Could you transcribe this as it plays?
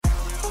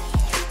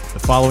The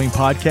following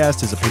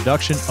podcast is a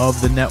production of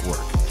the network.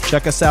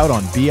 Check us out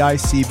on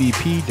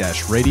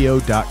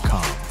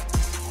bicbp-radio.com.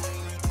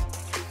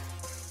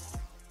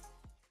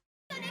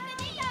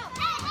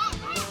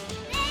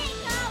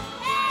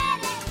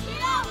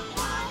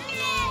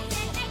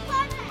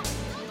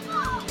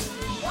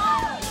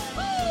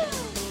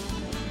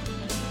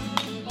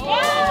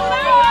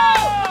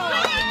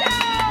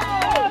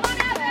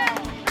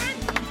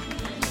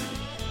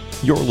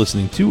 You're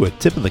listening to a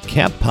Tip of the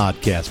Cap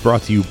podcast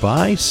brought to you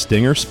by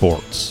Stinger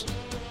Sports.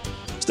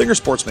 Stinger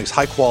Sports makes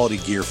high-quality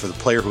gear for the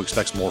player who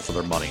expects more for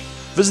their money.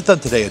 Visit them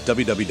today at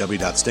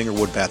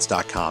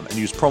www.stingerwoodbats.com and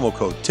use promo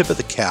code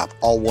TIPOFTHECAP,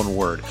 all one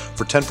word,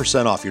 for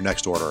 10% off your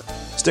next order.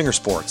 Stinger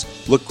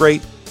Sports. Look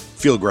great,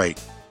 feel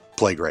great,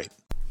 play great.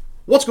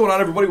 What's going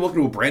on, everybody? Welcome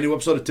to a brand new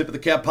episode of Tip of the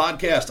Cap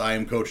podcast. I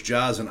am Coach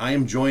Jaz, and I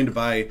am joined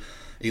by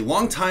a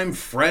longtime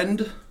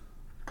friend,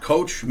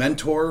 coach,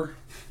 mentor,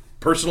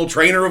 personal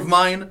trainer of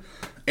mine,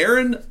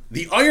 Aaron,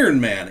 the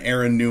Ironman,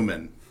 Aaron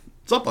Newman.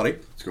 What's up, buddy?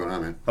 What's going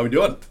on, man? How we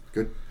doing?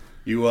 Good.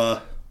 You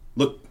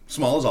look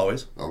small as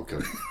always. Okay.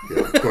 Yeah,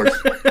 of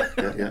course.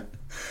 Yeah.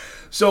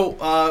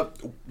 So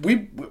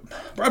we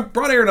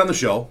brought Aaron on the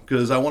show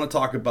because I want to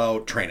talk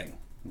about training,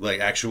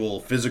 like actual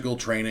physical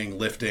training,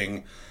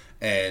 lifting,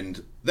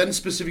 and then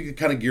specifically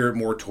kind of gear it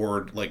more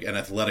toward like an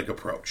athletic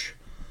approach.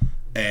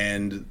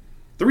 And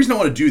the reason I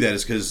want to do that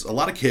is because a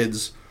lot of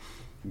kids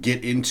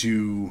get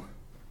into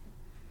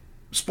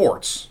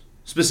sports,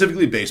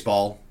 specifically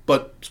baseball,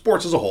 but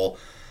sports as a whole,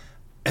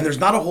 and there's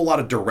not a whole lot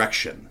of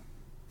direction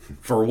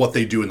for what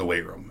they do in the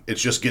weight room.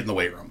 It's just get in the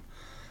weight room.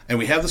 And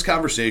we have this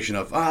conversation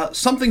of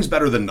something's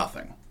better than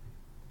nothing.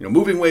 You know,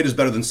 moving weight is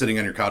better than sitting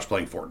on your couch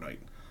playing Fortnite.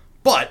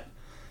 But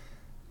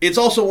it's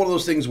also one of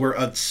those things where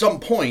at some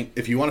point,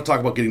 if you want to talk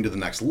about getting to the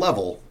next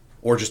level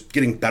or just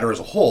getting better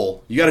as a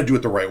whole, you got to do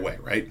it the right way,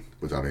 right?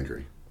 Without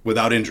injury.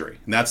 Without injury.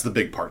 And that's the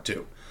big part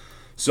too.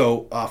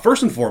 So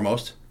first and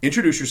foremost,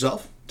 introduce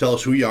yourself. Tell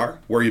us who you are,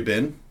 where you've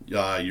been,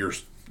 your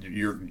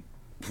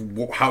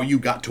how you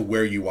got to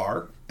where you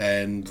are,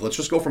 and let's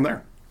just go from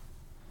there.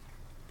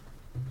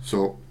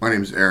 So my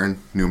name is Aaron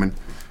Newman.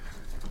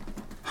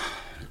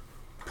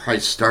 I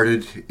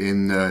started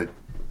in the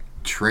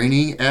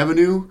training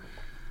avenue.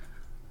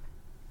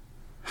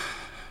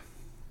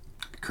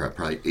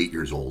 Probably 8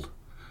 years old.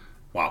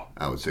 Wow.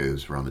 I would say it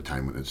was around the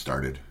time when it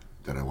started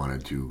that I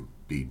wanted to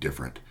be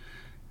different.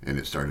 And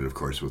it started, of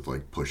course, with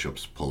like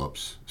push-ups,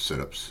 pull-ups,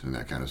 sit-ups, and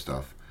that kind of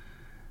stuff.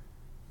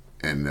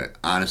 And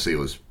honestly, it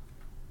was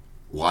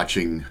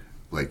watching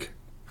like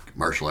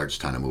martial arts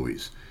ton of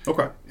movies.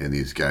 Okay. And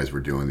these guys were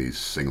doing these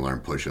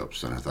single-arm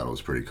push-ups, and I thought it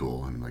was pretty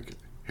cool. And I'm like,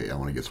 hey, I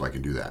want to get so I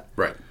can do that.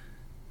 Right.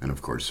 And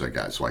of course, I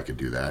got so I could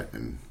do that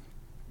and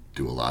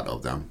do a lot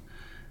of them.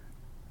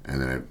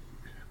 And then I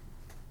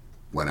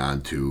went on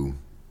to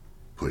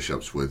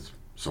push-ups with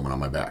someone on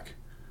my back.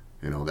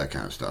 You know, that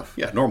kind of stuff.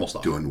 Yeah, normal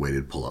stuff. Doing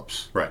weighted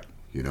pull-ups. Right.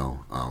 You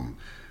know,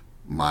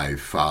 my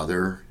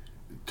father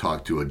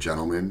talked to a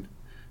gentleman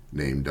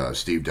named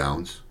Steve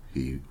Downs.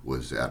 He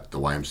was at the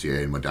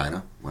YMCA in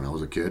Medina when I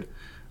was a kid.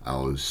 I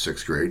was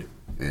sixth grade,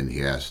 and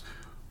he asked,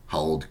 how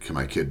old can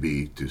my kid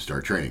be to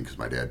start training? Because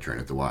my dad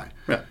trained at the Y.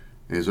 Yeah.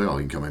 And he's like, oh,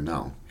 he can come in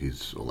now.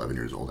 He's 11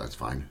 years old. That's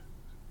fine.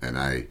 And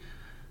I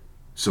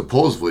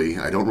supposedly,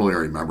 I don't really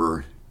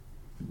remember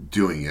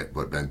doing it,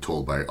 but been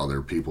told by other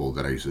people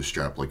that I used to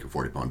strap like a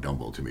 40-pound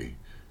dumbbell to me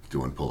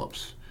doing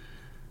pull-ups,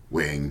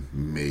 weighing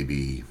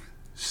maybe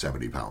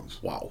 70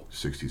 pounds. Wow.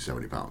 60,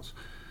 70 pounds.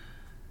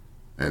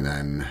 And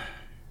then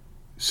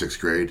sixth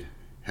grade,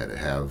 had to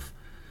have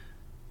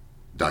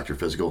doctor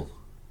physical.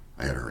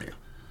 I had a hernia.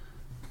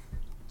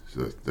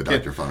 So the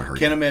doctor found a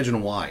hernia. Can't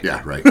imagine why.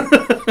 Yeah, right.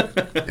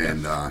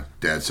 And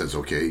Dad says,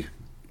 okay,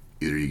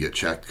 either you get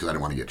checked, because I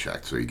didn't want to get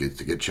checked. So you get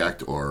to get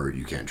checked or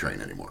you can't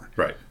train anymore.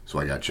 Right. So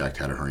I got checked,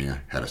 had a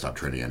hernia, had to stop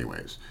training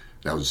anyways.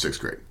 That was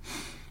sixth grade.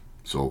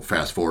 So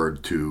fast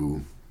forward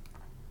to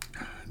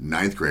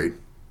ninth grade.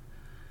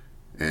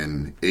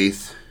 In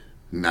eighth,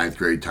 ninth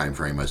grade time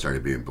frame, I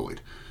started being bullied.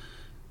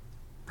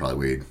 Probably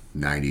weighed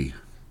 90.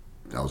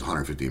 I was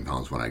 115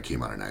 pounds when I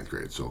came out of ninth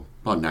grade. So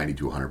about 90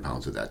 to 100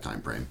 pounds at that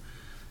time frame.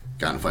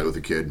 Got in a fight with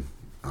a kid.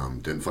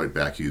 Didn't fight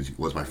back. He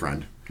was my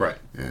friend. Right.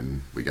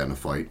 And we got in a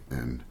fight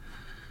and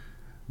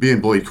being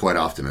bullied quite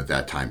often at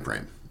that time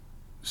frame.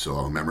 So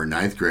I remember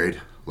ninth grade,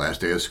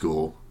 last day of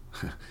school.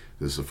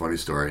 This is a funny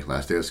story.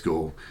 Last day of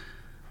school,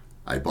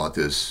 I bought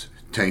this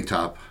tank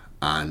top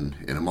in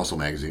a muscle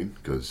magazine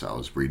because I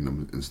was reading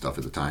them and stuff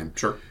at the time.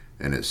 Sure.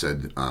 And it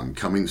said,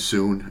 coming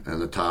soon on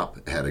the top.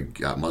 It had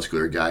a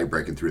muscular guy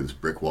breaking through this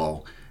brick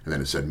wall. And then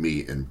it said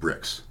me in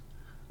bricks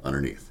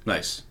underneath.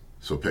 Nice.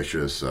 So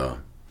picture this,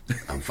 I'm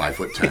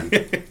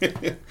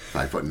 5'10",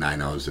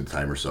 5'9" I was at the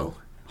time or so,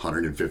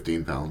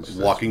 115 pounds.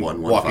 Walking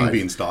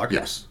beanstalk.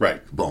 Yes.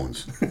 Right.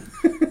 Bones.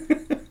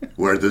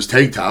 Wear this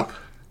tank top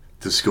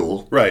to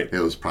school. Right. It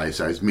was probably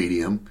size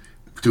medium,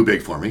 too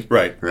big for me.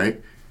 Right.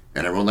 Right.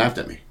 And everyone laughed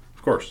at me.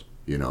 Of course.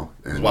 You know.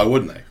 And why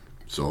wouldn't they?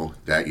 So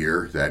that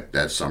year,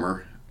 that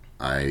summer,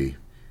 I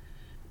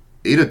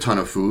ate a ton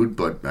of food,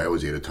 but I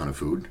always ate a ton of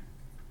food.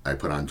 I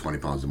put on 20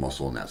 pounds of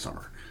muscle in that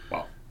summer.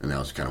 Wow. And that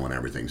was kind of when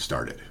everything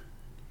started.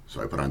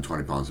 So I put on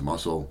 20 pounds of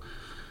muscle.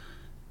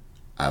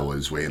 I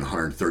was weighing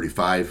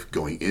 135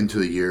 going into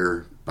the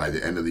year. By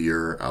the end of the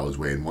year, I was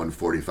weighing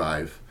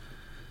 145.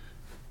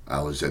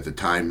 I was at the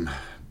time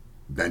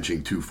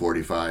benching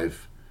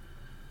 245.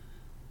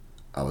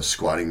 I was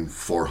squatting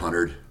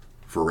 400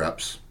 for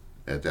reps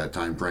at that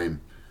time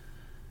frame.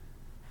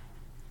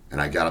 And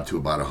I got up to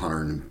about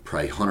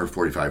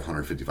 145,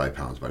 155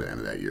 pounds by the end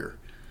of that year.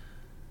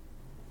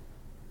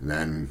 And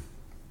then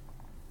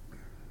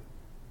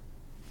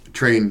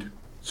trained.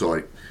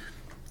 So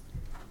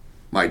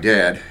my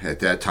dad at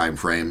that time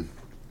frame,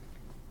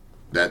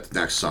 that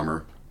next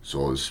summer,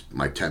 so it was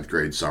my 10th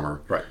grade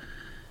summer. Right.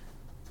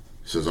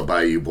 Says, I'll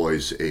buy you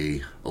boys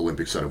a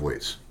Olympic set of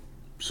weights.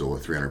 So a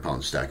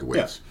 300-pound stack of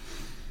weights.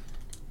 Yeah.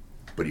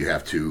 But you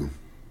have to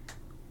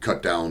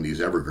cut down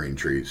these evergreen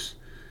trees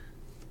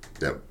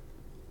that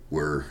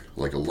were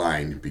like a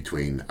line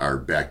between our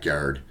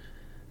backyard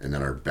and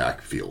then our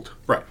backfield.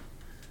 Right.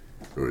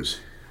 There was,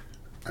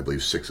 I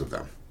believe, 6 of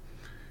them.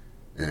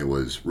 And it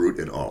was root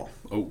and all.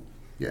 Oh.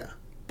 Yeah.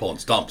 Pulling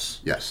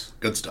stumps. Yes.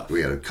 Good stuff.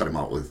 We had to cut them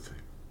out with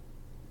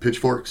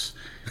pitchforks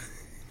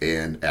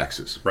and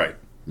axes. Right.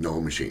 No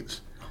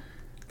machines.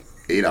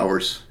 8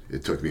 hours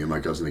it took me and my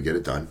cousin to get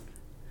it done.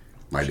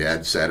 My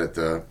dad sat at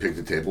the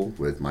picnic table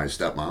with my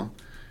stepmom,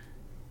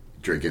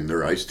 drinking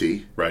their iced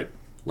tea. Right.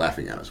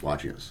 Laughing at us,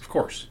 watching us. Of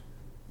course.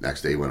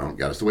 Next day, he went out and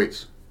got us the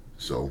weights.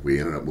 So we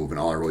ended up moving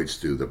all our weights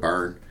to the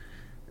barn,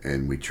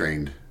 and we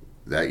trained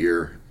that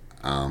year.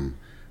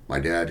 My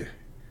dad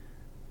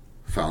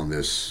found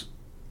this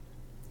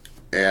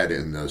ad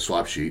in the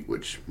swap sheet,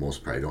 which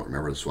most probably don't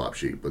remember the swap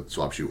sheet, but the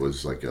swap sheet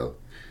was like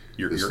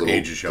your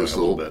age is showing a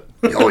little bit.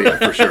 Oh, yeah,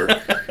 for sure.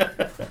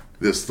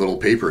 This little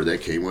paper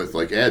that came with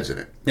like ads in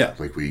it. Yeah.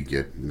 Like we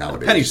get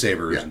nowadays. Penny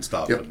savers and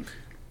stuff. Yep.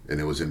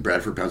 And it was in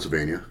Bradford,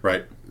 Pennsylvania.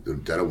 Right. The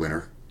dead of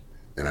winter.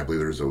 And I believe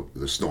there was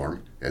the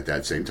storm at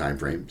that same time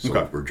frame. So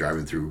okay. We're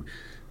driving through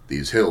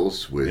these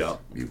hills with,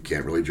 you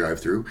can't really drive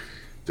through,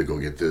 to go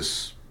get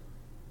these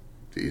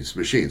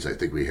machines. I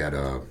think we had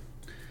a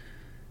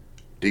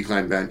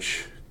decline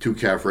bench, 2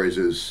 calf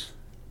raises,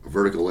 a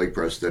vertical leg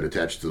press that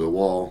attached to the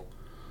wall,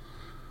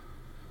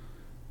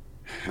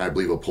 and I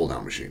believe a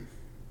pull-down machine.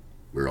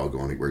 We're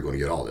going to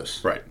get all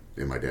this right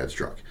in my dad's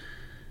truck.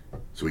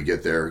 So we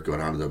get there, go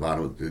down to the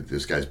bottom of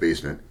this guy's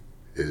basement.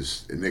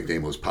 His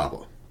nickname was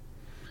Papa.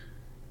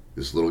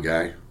 This little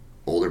guy,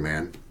 older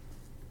man,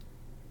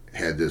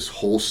 had this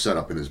whole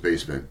setup in his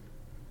basement,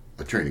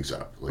 a training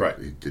setup. Like right.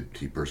 He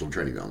did personal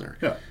training down there.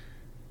 Yeah.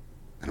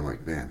 And I'm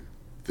like, man,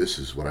 this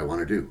is what I want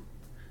to do.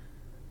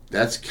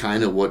 That's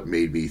kind of what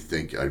made me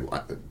think I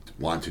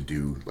want to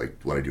do like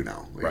what I do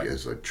now. Like right.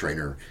 As a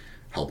trainer,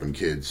 helping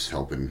kids,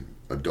 helping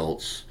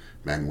adults,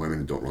 men,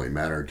 women, it don't really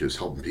matter, just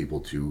helping people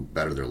to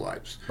better their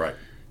lives. Right.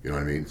 You know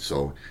what I mean?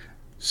 So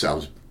I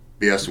was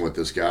BSing with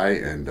this guy,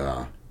 and he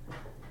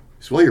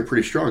said, well, you're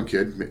pretty strong,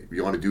 kid.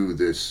 You want to do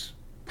this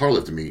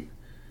powerlifting meet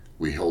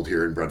we held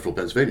here in Brentford,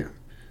 Pennsylvania.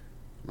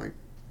 I'm like,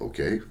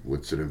 okay,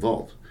 what's it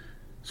involve?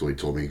 So he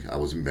told me I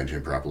wasn't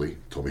benching properly,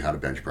 told me how to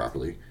bench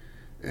properly,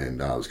 and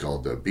it was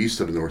called the Beast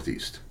of the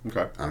Northeast.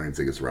 Okay. I don't even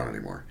think it's around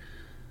anymore.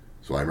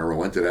 So I remember I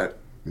went to that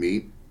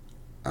meet,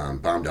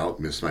 bombed out,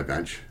 missed my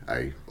bench.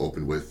 I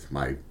opened with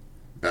my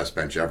best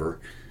bench ever.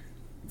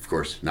 Of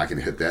course, not going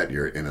to hit that.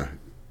 You're in a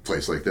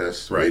place like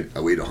this. Right.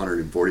 I weighed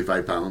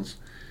 145 pounds.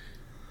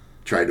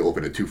 Tried to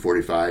open at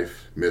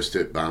 245, missed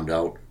it, bombed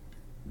out.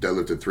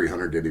 Deadlifted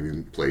 300, didn't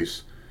even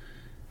place.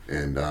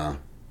 And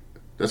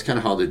that's kind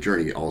of how the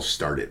journey all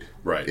started.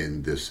 Right.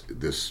 In this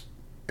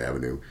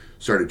avenue.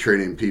 Started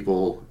training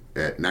people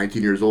at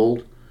 19 years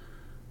old.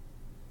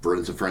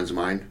 Brought some friends of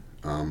mine.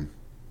 And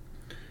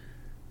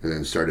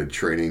then started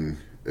training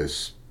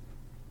as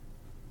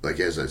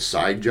a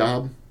side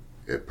job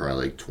at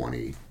probably like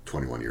 20,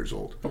 21 years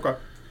old. Okay.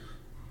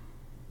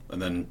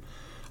 And then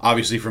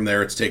obviously from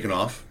there it's taken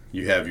off.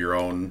 You have your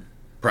own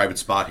private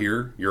spot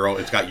here.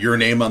 It's got your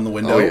name on the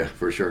window. Oh yeah,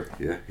 for sure.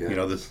 Yeah. You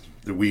know,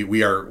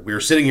 we are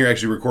sitting here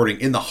actually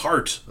recording in the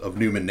heart of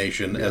Newman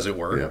Nation, as it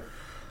were. Yeah.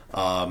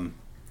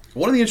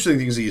 One of the interesting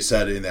things that you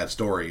said in that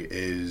story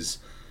is,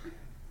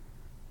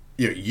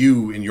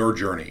 you in your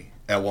journey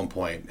at one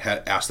point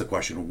had asked the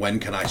question, when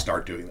can I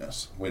start doing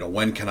this?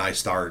 When can I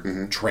start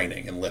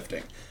training and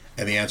lifting?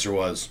 And the answer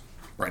was,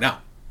 right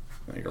now.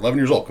 You're 11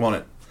 years old. Come on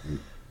in. Mm-hmm.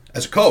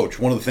 As a coach,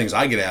 one of the things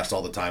I get asked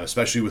all the time,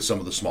 especially with some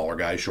of the smaller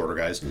guys, shorter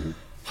guys,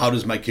 how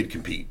does my kid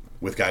compete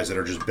with guys that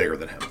are just bigger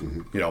than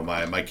him?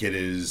 My kid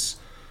is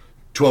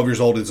 12 years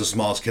old, he's the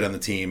smallest kid on the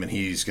team, and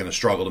he's going to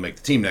struggle to make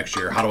the team next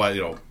year. How do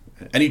I,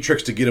 any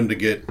tricks to get him to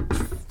get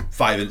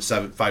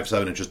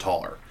 5'7" inches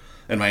taller?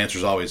 And my answer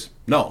is always,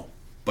 no,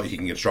 but he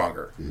can get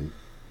stronger. Mm-hmm.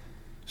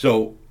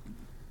 So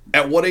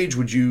at what age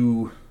would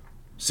you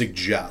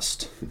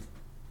suggest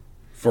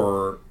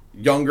for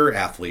younger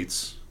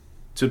athletes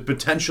to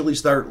potentially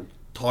start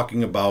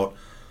talking about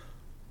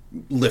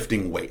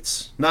lifting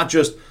weights? Not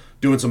just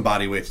doing some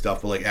body weight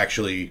stuff, but like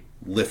actually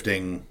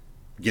lifting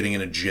getting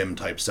in a gym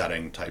type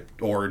setting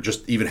or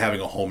just even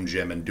having a home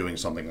gym and doing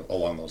something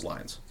along those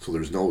lines. So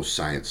there's no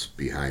science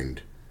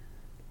behind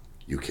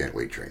you can't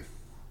weight train.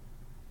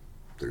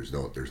 There's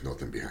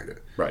nothing behind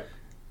it. Right.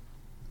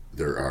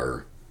 There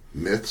are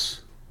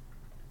myths.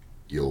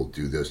 You'll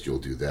do this, you'll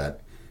do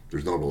that.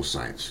 There's no real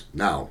science.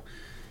 Now,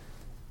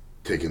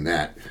 taking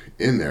that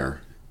in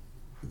there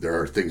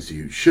are things that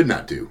you should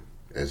not do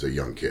as a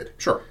young kid.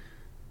 Sure.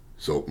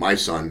 So my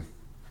son,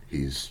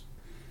 he's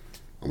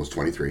almost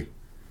 23.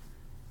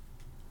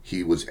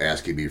 He was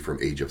asking me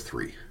from age of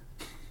 3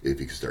 if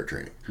he could start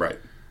training. Right.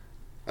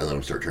 I let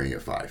him start training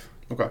at 5.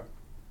 Okay.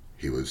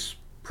 He was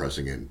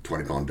pressing in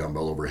 20-pound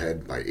dumbbell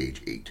overhead by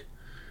age 8.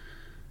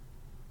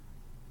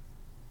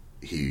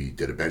 He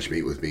did a bench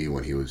meet with me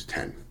when he was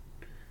 10,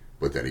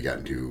 but then he got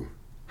into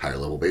higher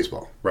level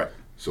baseball. Right.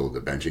 So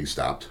the benching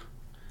stopped,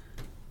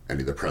 and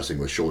the pressing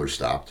with shoulders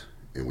stopped,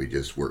 and we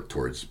just worked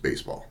towards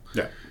baseball.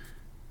 Yeah.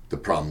 The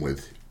problem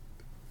with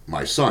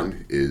my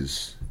son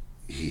is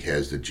he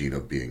has the gene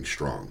of being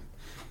strong,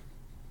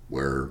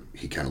 where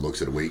he kind of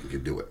looks at a weight and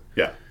can do it.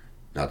 Yeah.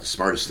 Not the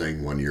smartest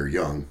thing when you're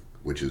young,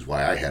 which is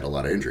why I had a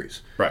lot of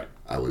injuries. Right.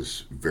 I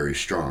was very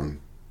strong,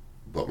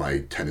 but my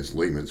tendons and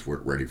ligaments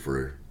weren't ready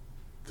for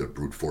the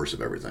brute force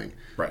of everything.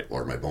 Right.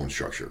 Or my bone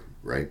structure,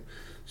 right?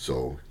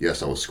 So,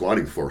 yes, I was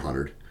squatting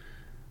 400,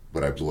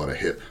 but I blew out a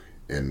hip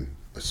and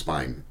a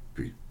spine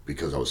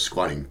because I was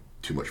squatting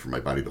too much for my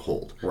body to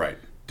hold. Right.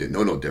 Didn't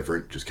know no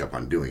different, just kept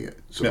on doing it.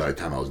 So Yeah. by the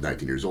time I was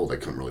 19 years old, I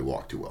couldn't really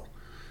walk too well.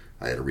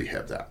 I had to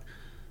rehab that.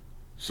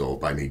 So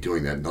by me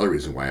doing that, another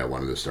reason why I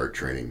wanted to start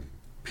training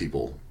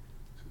people,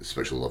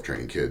 especially love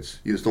training kids,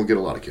 you just don't get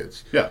a lot of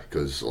kids. Yeah.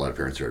 Because a lot of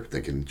parents are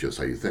thinking just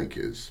how you think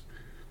is,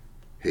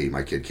 hey,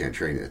 my kid can't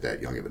train at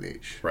that young of an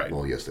age. Right.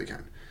 Well, yes, they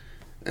can.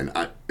 And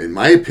in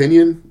my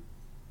opinion,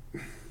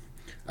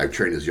 I've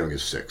trained as young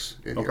as 6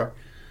 in Okay. here.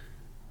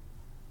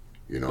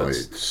 You know,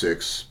 it's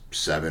 6,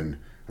 7.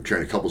 I've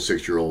trained a couple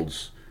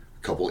 6-year-olds,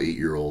 a couple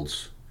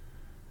 8-year-olds.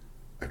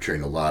 I've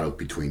trained a lot of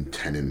between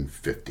 10 and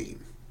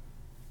 15.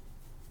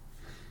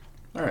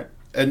 All right.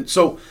 And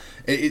so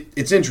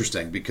it's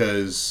interesting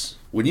because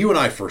when you and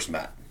I first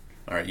met,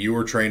 all right, you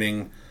were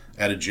training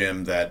at a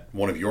gym that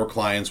one of your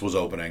clients was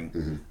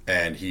opening,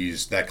 and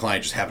that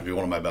client just happened to be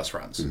one of my best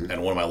friends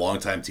and one of my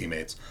longtime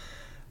teammates,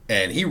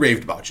 and he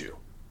raved about you,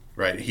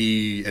 right?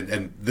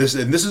 This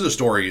is a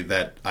story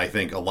that I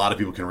think a lot of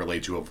people can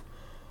relate to. Of,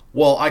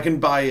 well, I can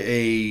buy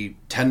a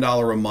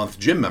 $10 a month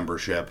gym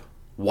membership.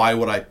 Why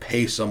would I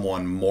pay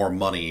someone more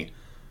money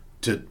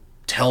to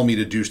tell me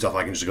to do stuff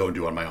I can just go and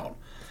do on my own?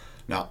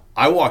 Now,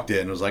 I walked in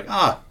and was like,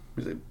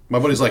 my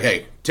buddy's like,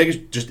 hey,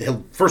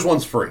 first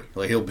one's free.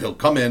 Like he'll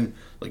come in,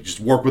 like just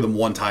work with him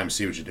one time,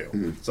 see what you do.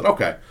 I said,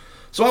 okay.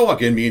 So I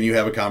walk in, me and you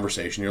have a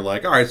conversation. You're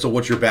like, all right, so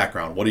what's your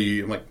background? What do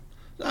you? I'm like,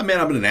 man,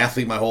 I've been an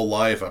athlete my whole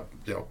life.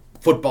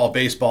 Football,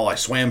 baseball. I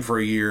swam for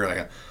a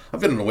year.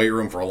 I've been in the weight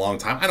room for a long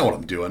time. I know what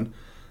I'm doing.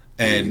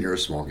 And you're a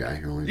small guy.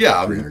 You're only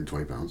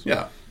 320 pounds.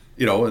 Yeah.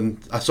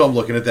 And so I'm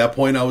looking at that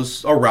point. I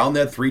was around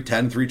that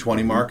 310,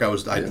 320 mark.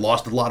 I'd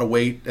lost a lot of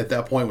weight at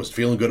that point. Was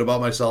feeling good about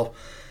myself.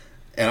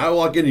 And I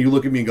walk in and you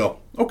look at me and go,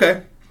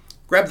 okay,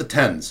 grab the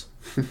 10s.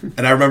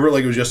 And I remember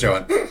like it was yesterday. I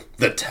went,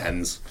 the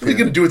 10s. What are you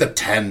going to do with the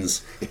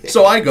 10s?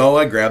 So I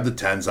grab the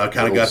 10s. I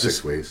kind of got this.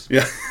 6 ways.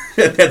 Yeah,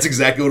 that's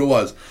exactly what it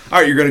was. All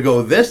right, you're going to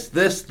go this.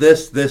 I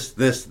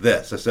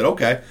said,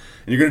 okay.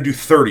 And you're going to do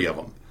 30 of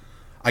them.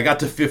 I got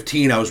to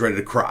 15. I was ready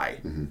to cry.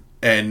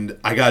 And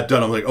I got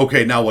done. I'm like,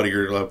 okay, now what are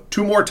you?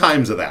 2 more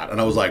times of that. And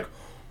I was like,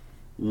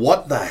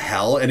 what the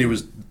hell?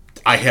 And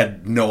I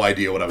had no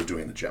idea what I was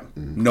doing in the gym.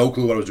 No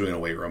clue what I was doing in a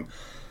weight room.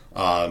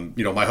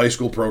 My high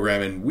school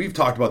program, and we've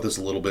talked about this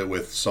a little bit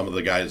with some of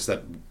the guys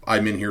that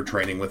I'm in here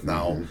training with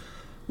now.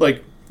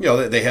 Like,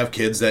 they have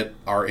kids that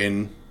are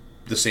in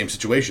the same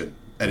situation.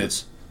 And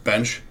it's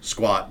bench,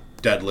 squat,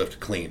 deadlift,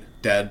 clean.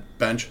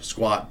 Bench,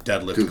 squat,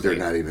 deadlift, Dude,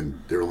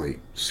 clean. they're only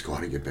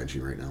squatting and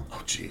benching right now.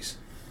 Oh, jeez.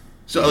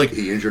 So, like,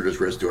 he injured his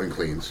wrist doing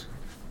cleans.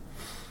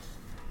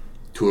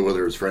 2 of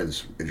his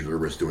friends injured their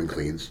wrist doing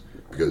cleans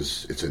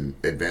because it's an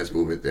advanced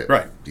movement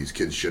that these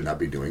kids should not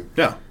be doing.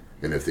 Yeah.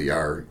 And if they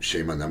are,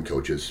 shame on them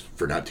coaches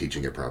for not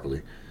teaching it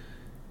properly.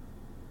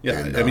 Yeah,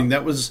 and, I mean,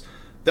 that was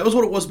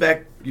what it was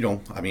back,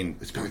 I mean...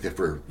 It's been like that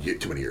for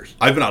too many years.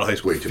 I've been out of high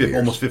school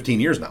almost 15 15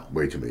 years now.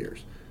 Way too many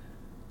years.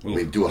 Oof. I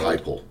mean, do a high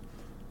pull.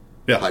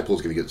 Yeah. High pull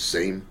is going to get the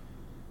same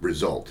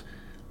result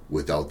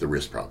without the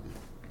wrist problem.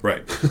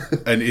 Right.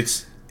 And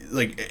it's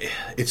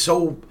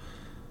so...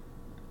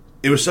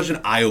 It was such an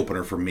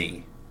eye-opener for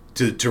me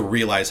to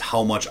realize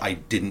how much I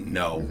didn't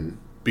know.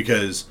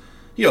 Because,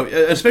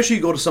 especially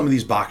you go to some of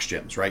these box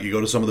gyms, right? You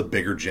go to some of the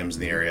bigger gyms in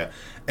the area,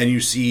 and you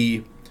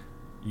see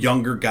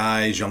younger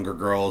guys, younger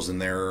girls in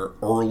their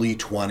early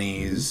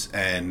 20s,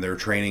 and they're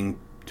training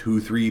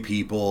 2-3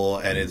 people,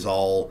 and it's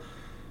all,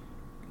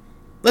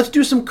 let's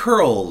do some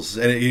curls.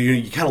 And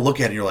you kind of look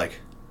at it and you're like,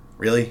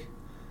 really?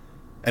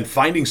 And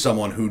finding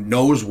someone who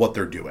knows what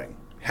they're doing,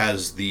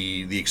 has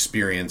the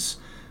experience,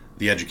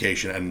 the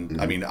education. And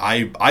I mean,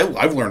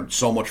 I've learned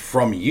so much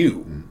from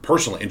you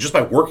personally, and just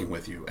by working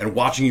with you and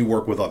watching you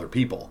work with other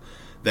people,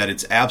 that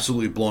it's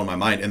absolutely blown my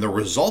mind. And the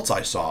results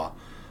I saw,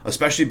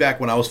 especially back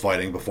when I was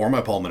fighting before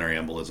my pulmonary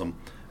embolism,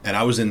 and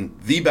I was in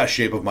the best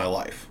shape of my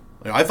life.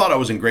 I thought I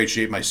was in great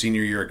shape my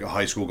senior year at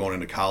high school going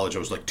into college. I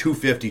was like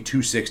 250,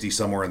 260,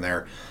 somewhere in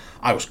there.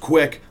 I was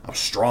quick, I was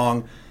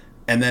strong,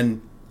 and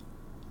then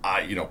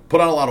I,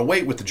 put on a lot of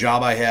weight with the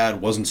job I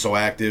had, wasn't so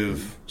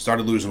active,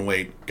 started losing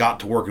weight,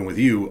 got to working with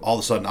you. All of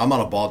a sudden, I'm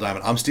on a ball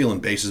diamond. I'm stealing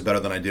bases better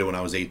than I did when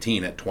I was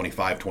 18 at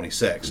 25,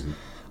 26.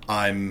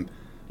 I'm,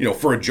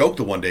 for a joke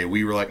the one day,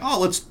 we were like, oh,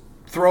 let's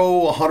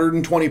throw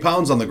 120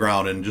 pounds on the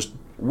ground and just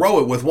row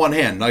it with one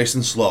hand, nice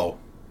and slow.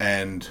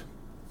 And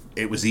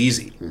it was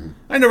easy.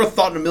 I never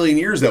thought in a million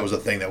years that was a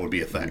thing that would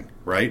be a thing,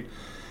 right?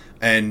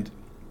 And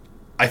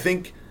I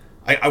think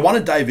I want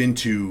to dive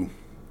into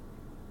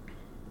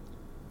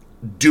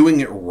doing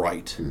it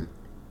right.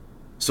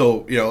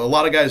 So, a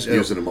lot of guys...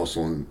 Using a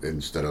muscle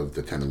instead of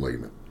the tendon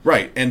ligament.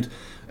 Right. And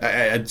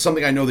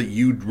something I know that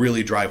you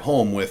really drive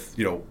home with,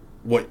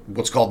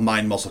 what's called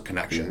mind-muscle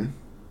connection.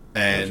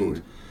 And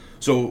Absolutely.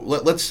 so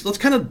let's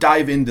kind of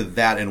dive into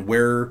that and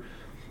where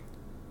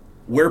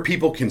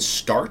people can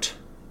start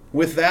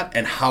with that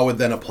and how it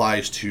then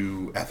applies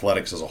to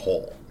athletics as a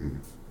whole.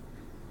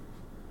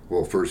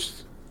 Well,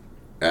 first,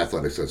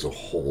 athletics as a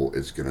whole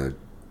is going to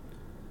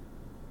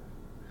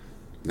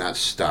not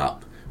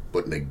stop,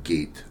 but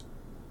negate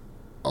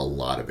a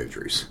lot of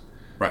injuries.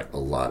 Right. A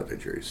lot of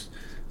injuries.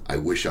 I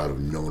wish I would have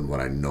known what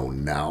I know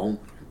now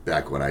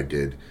back when I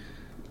did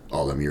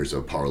all them years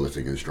of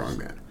powerlifting and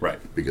strongman. Right.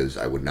 Because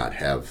I would not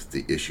have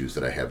the issues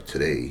that I have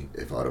today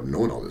if I would have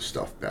known all this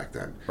stuff back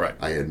then. Right.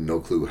 I had no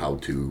clue how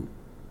to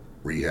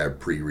rehab,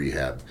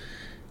 pre-rehab.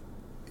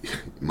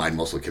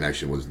 Mind-muscle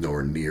connection was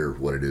nowhere near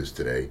what it is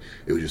today.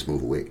 It would just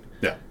move a weight.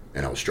 Yeah.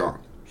 And I was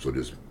strong, so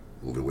just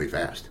move the weight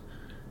fast.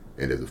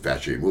 And the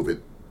faster you move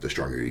it, the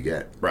stronger you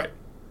get. Right.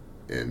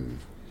 And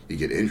you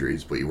get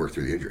injuries, but you work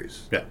through the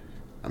injuries. Yeah.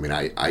 I mean,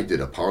 I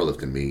did a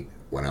powerlifting meet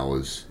when I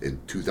was in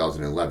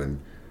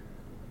 2011.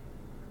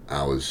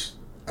 I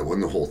won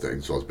the whole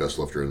thing, so I was best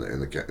lifter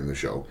in the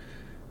show.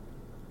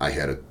 I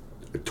had a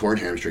torn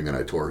hamstring that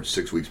I tore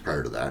 6 weeks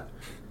prior to that.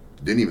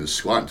 Didn't even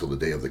squat until the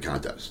day of the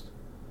contest.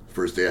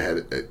 First day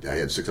I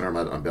had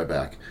 600 on my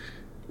back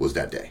was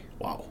that day.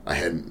 Wow. I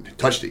hadn't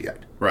touched it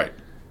yet. Right.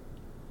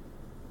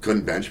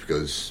 Couldn't bench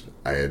because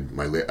I had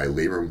I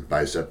labrum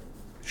bicep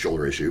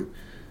shoulder issue,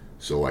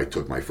 so I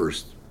took my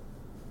first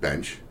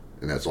bench,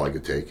 and that's all I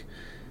could take.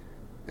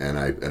 And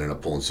I ended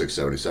up pulling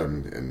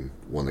 677 and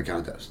won the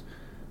contest.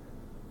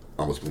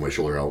 Almost blew my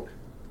shoulder out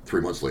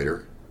 3 months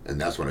later, and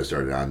that's when I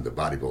started on the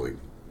bodybuilding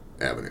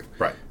avenue.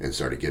 Right. And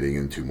started getting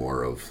into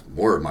more of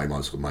my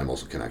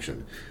muscle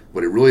connection.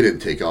 But it really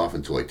didn't take off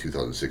until like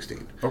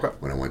 2016. Okay.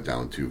 When I went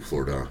down to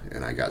Florida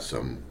and I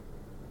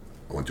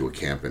went to a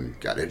camp and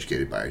got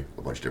educated by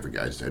a bunch of different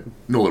guys that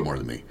know a little more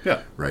than me.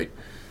 Yeah. Right.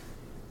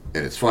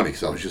 And it's funny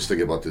because I was just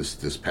thinking about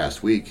this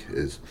past week.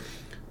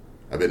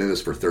 I've been in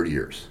this for 30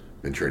 years.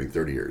 Been training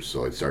 30 years.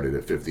 So I started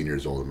at 15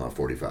 years old. I'm now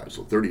 45.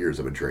 So 30 years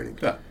I've been training.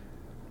 Yeah.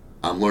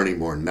 I'm learning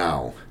more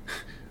now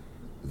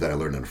than I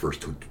learned in the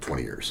first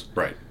 20 years.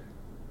 Right.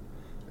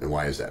 And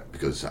why is that?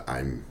 Because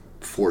I'm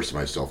forcing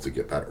myself to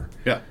get better.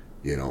 Yeah.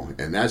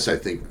 And that's, I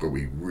think, where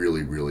we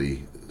really,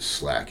 really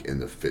slack in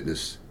the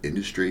fitness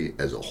industry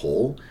as a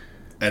whole.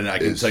 And I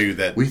can tell you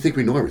that we think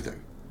we know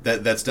everything.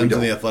 That stems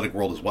in the athletic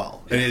world as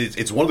well. And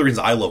it's one of the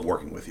reasons I love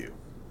working with you.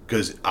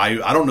 Because I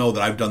don't know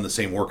that I've done the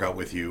same workout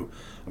with you.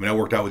 I mean, I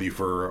worked out with you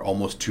for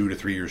almost 2 to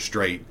 3 years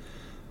straight.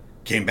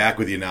 Came back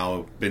with you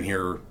now, been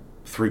here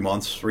 3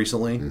 months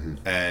recently.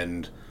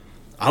 And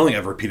I don't think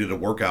I've repeated a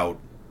workout,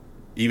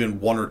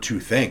 even 1 or 2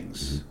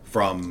 things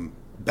from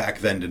back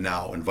then to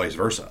now and vice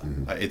versa.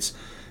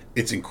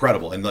 It's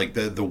incredible. And like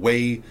the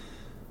way,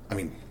 I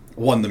mean,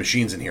 one, the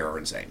machines in here are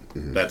insane.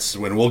 That's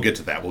when we'll get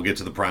to that. We'll get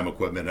to the prime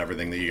equipment and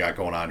everything that you got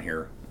going on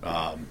here.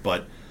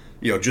 But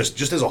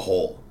just as a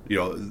whole,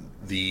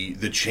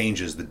 the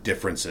changes, the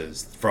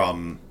differences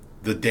from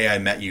the day I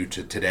met you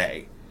to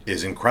today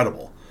is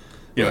incredible.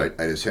 I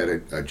just had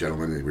a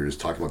gentleman, we were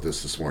just talking about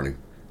this morning.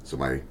 So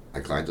my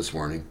client this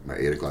morning, my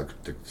 8 o'clock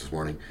this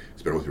morning,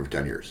 he's been with me for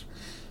 10 years.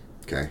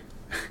 Okay?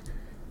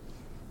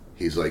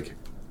 He's like,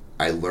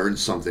 I learned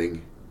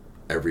something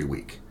every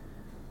week.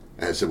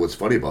 And I said, what's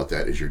funny about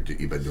that is you've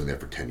been doing that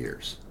for 10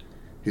 years.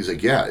 He's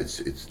like, yeah,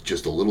 it's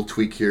just a little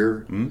tweak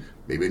here,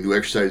 maybe a new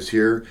exercise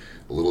here,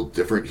 a little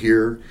different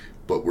here,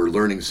 but we're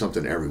learning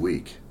something every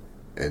week.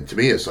 And to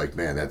me, it's like,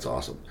 man, that's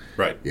awesome.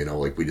 Right.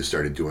 Like we just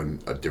started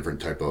doing a different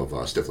type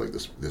of stiff leg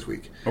this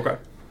week. Okay.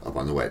 Up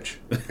on the wedge.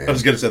 And, I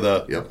was going to say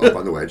Yep, up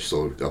on the wedge.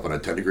 So up on a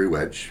 10-degree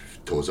wedge,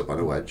 toes up on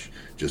the wedge,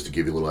 just to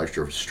give you a little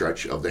extra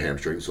stretch of the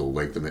hamstring, so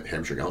lengthen the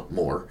hamstring out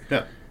more.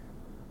 Yeah.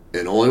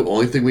 And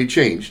only thing we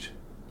changed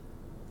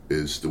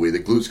is the way the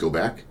glutes go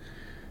back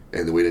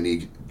and the way the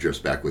knee drifts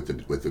back with the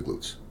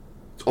glutes.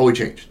 It's all we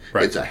changed.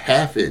 Right. It's a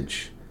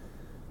half-inch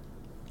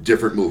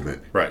different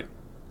movement. Right.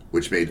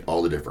 Which made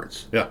all the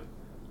difference. Yeah.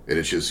 And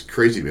it's just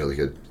crazy to me. Like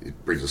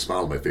it brings a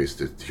smile on my face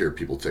to hear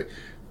people say,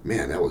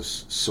 man, that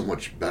was so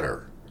much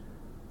better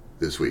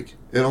this week.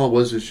 And all it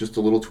was is just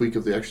a little tweak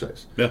of the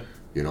exercise. Yeah.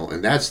 You know,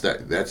 and that's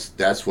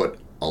what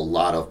a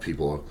lot of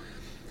people,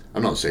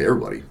 I'm not going to say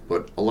everybody,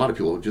 but a lot of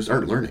people just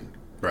aren't learning.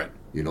 Right.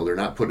 You know, they're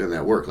not putting in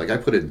that work. Like I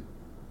put in,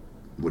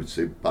 would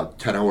say, about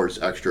 10 hours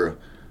extra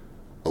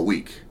a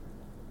week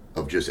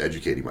of just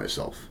educating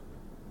myself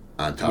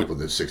on top of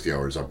the 60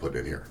 hours I'm putting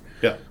in here.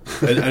 Yeah.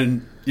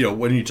 And you know,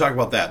 when you talk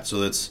about that,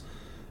 so if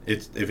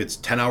it's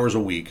 10 hours a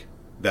week,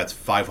 that's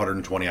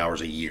 520 hours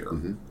a year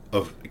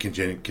of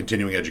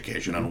continuing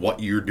education on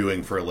what you're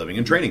doing for a living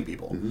and training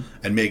people.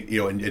 And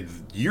and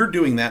you're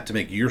doing that to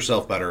make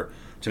yourself better,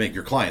 to make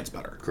your clients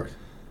better. Correct.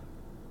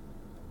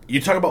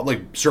 You talk about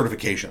like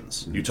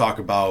certifications. You talk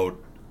about,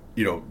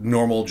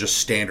 normal, just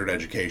standard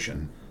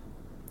education.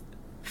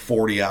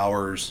 40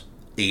 hours,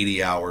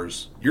 80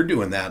 hours. You're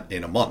doing that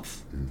in a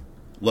month,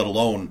 let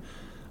alone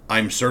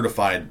I'm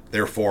certified,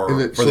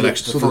 therefore,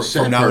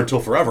 from now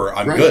until forever,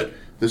 I'm good.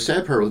 The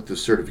sad part with the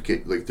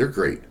certificate, like, they're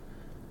great.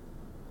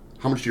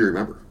 How much do you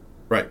remember?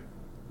 Right.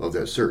 Of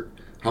that cert?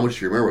 How much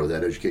do you remember of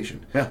that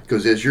education? Yeah.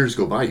 Because as years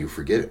go by, you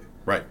forget it.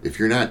 Right. If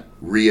you're not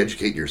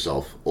re-educating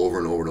yourself over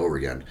and over and over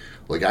again.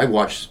 Like, I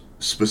watch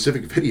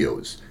specific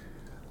videos.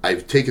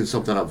 I've taken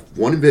something out of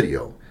one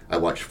video. I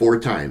watch 4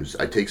 times.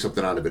 I take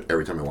something out of it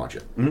every time I watch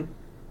it.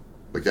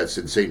 Like, that's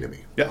insane to me.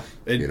 Yeah.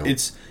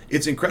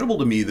 It's incredible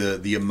to me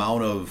the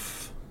amount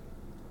of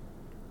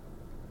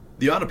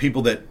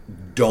people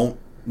that don't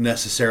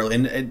necessarily,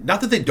 and not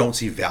that they don't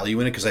see value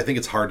in it, because I think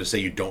it's hard to say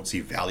you don't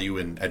see value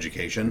in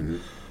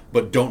education,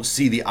 but don't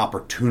see the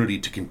opportunity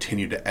to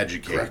continue to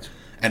educate. Correct.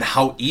 And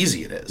how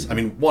easy it is. I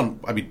mean,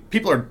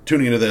 people are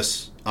tuning into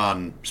this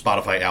on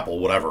Spotify, Apple,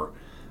 whatever,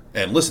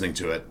 and listening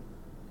to it,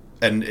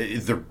 and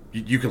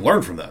you can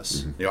learn from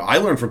this. I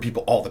learn from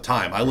people all the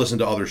time. I listen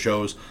to other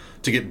shows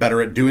to get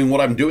better at doing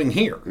what I'm doing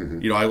here.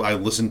 I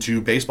listen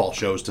to baseball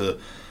shows to,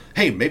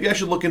 hey, maybe I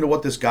should look into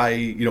what this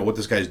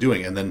guy's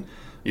doing. And then,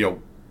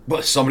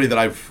 but somebody that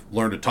I've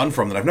learned a ton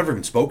from that I've never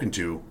even spoken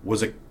to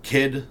was a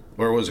kid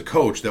or was a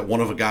coach that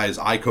one of the guys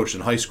I coached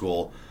in high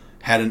school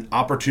had an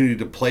opportunity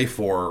to play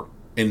for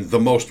in the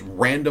most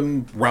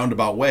random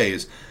roundabout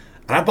ways.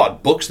 And I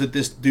bought books that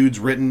this dude's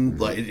written.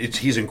 Like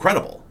he's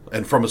incredible.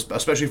 And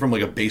especially from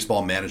like a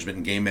baseball management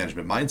and game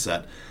management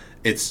mindset,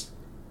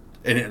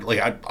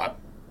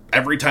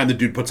 every time the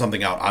dude puts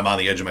something out, I'm on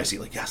the edge of my seat,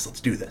 like, yes, let's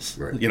do this.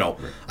 Right.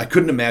 I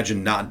couldn't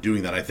imagine not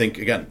doing that. I think,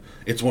 again,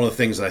 it's one of the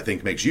things that I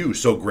think makes you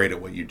so great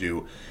at what you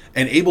do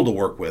and able to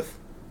work with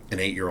an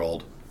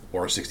 8-year-old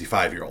or a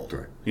 65-year-old.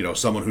 Right.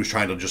 Someone who's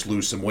trying to just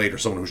lose some weight or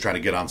someone who's trying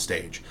to get on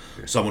stage.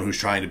 Someone who's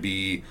trying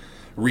to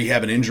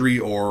rehab an injury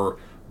or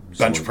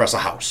bench press a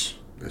house.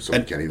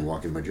 Someone can't even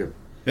walk in my gym.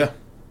 Yeah.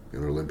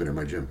 They're limping in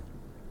my gym,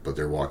 but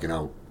they're walking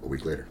out a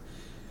week later.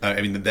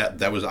 I mean,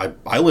 that was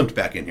I limped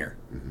back in here.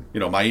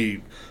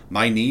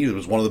 My knee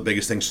was one of the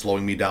biggest things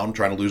slowing me down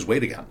trying to lose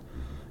weight again.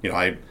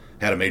 I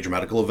had a major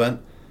medical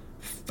event,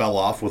 fell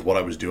off with what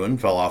I was doing,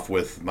 fell off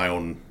with my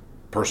own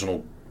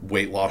personal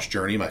weight loss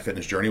journey, my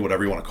fitness journey,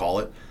 whatever you want to call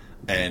it.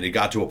 And it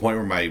got to a point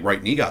where my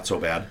right knee got so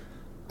bad,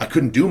 I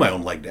couldn't do my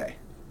own leg day.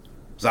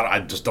 I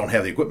just don't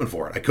have the equipment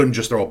for it. I couldn't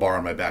just throw a bar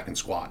on my back and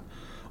squat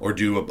or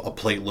do a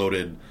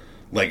plate-loaded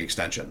leg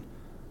extension.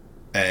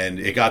 And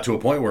it got to a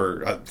point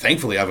where,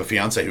 thankfully, I have a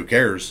fiance who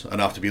cares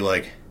enough to be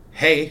like,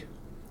 hey,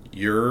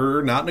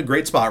 you're not in a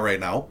great spot right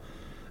now,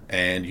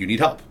 and you need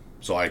help.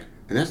 And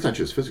that's not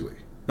just physically.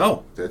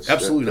 No,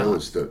 absolutely not.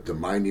 Was the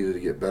mind needed to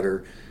get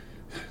better.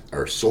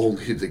 Our soul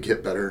needed to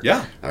get better.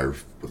 Yeah. Our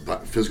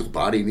physical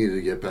body needed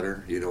to get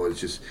better.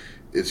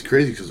 It's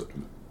crazy because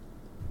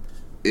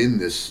in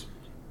this,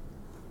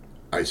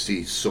 I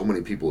see so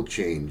many people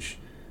change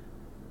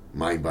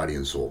mind, body,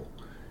 and soul.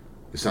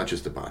 It's not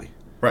just the body.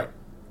 Right.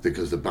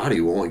 Because the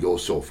body will only go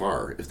so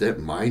far. If that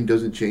mind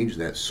doesn't change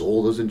and that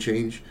soul doesn't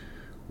change,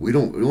 we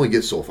only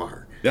get so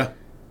far. Yeah.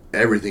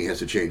 Everything has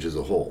to change as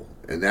a whole.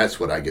 And that's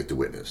what I get to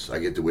witness. I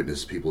get to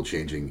witness people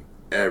changing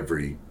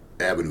every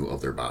avenue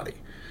of their body.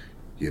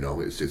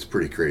 It's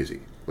pretty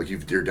crazy. Like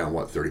you're down,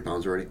 30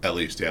 pounds already? At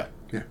least, yeah.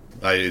 Yeah.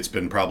 It's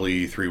been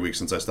probably 3 weeks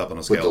since I stepped on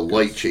a scale. But the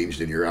light changed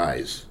in your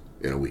eyes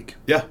in a week.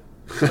 Yeah.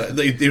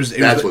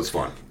 That's what's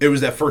fun. It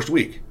was that first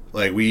week.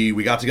 Like we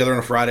got together on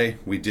a Friday,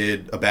 we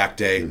did a back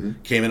day,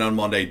 came in on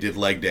Monday, did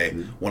leg day.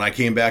 When I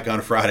came back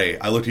on Friday,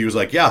 I looked at you, was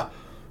like, yeah,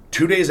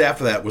 2 days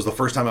after that was the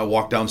first time I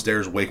walked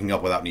downstairs waking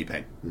up without knee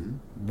pain.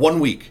 1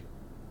 week.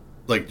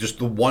 Like just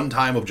the one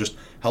time of just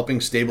helping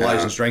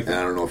stabilize and strengthen.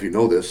 And I don't know if you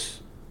know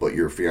this, but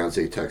your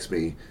fiance texted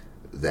me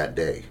that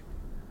day.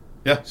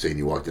 Yeah. Saying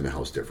you walked in the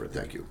house different.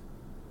 Thank you.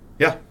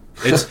 Yeah.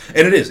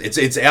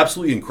 It's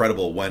absolutely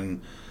incredible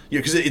when,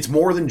 because it's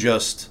more than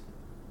just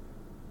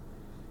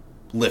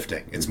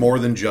lifting. It's more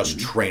than just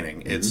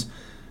training. It's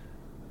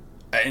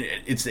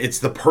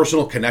the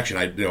personal connection.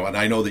 And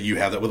I know that you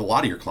have that with a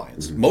lot of your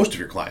clients, most of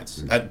your clients,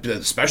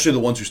 especially the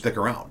ones who stick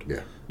around.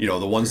 Yeah.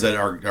 The ones that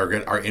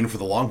are in for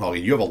the long haul.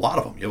 You have a lot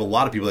of them. You have a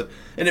lot of people that,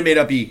 and it may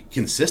not be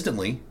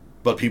consistently,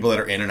 but people that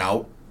are in and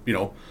out.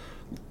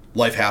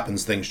 life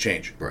happens, things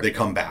change. Right. They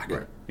come back.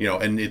 Right.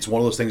 And it's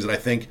one of those things that I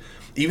think,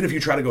 even if you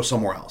try to go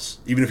somewhere else,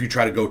 even if you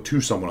try to go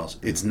to someone else,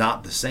 it's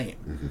not the same.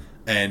 Mm-hmm.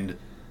 And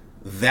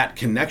that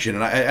connection,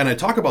 and I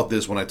talk about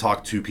this when I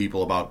talk to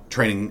people about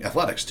training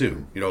athletics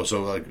too.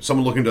 So like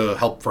someone looking to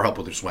help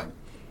with their swing.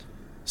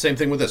 Same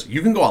thing with this.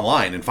 You can go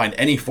online and find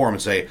any form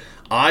and say,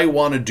 I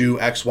want to do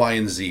X, Y,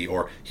 and Z,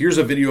 or here's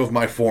a video of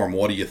my form.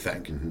 What do you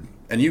think? Mm-hmm.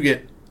 And you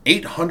get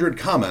 800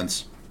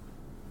 comments.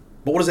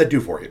 But what does that do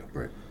for you?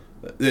 Right.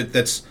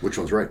 That's which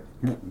one's right?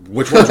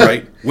 Which one's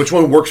right? Which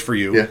one works for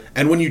you? Yeah.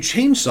 And when you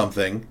change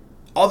something,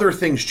 other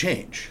things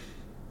change,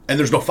 and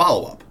there's no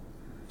follow up.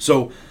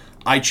 So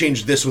I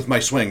changed this with my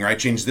swing, or I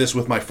changed this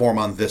with my form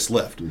on this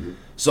lift. Mm-hmm.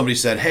 Somebody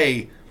said,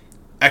 "Hey,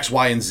 X,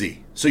 Y, and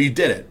Z." So you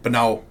did it, but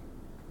now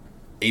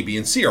A, B,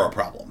 and C are a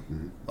problem.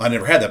 Mm-hmm. I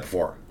never had that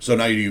before. So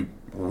now you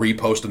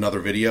repost another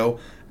video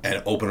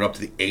and open it up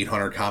to the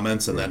 800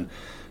 comments, and then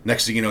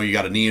next thing you know, you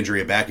got a knee injury,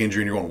 a back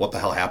injury, and you're going, "What the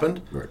hell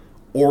happened?" Right.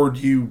 Or do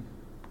you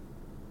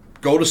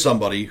go to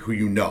somebody who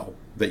you know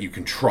that you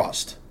can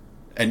trust,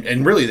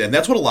 and really, and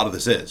that's what a lot of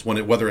this is.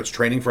 Whether it's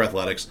training for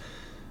athletics,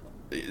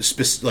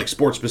 like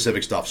sports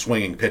specific stuff,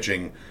 swinging,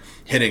 pitching,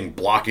 hitting,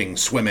 blocking,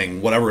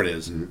 swimming, whatever it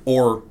is,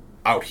 or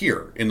out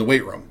here in the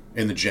weight room,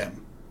 in the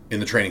gym,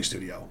 in the training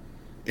studio,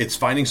 it's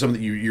finding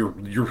something that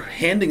you're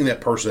handing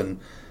that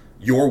person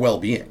your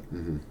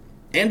well-being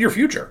and your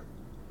future.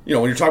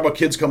 When you're talking about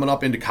kids coming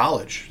up into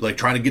college, like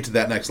trying to get to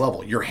that next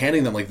level, you're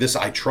handing them like this.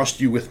 I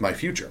trust you with my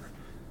future.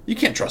 You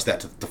can't trust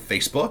that to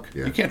Facebook.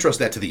 Yeah. You can't trust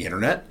that to the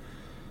internet.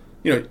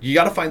 You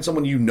got to find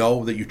someone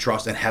that you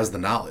trust and has the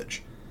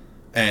knowledge.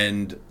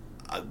 And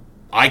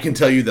I can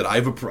tell you that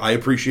I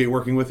appreciate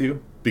working with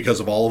you because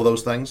of all of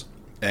those things.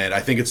 And I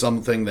think it's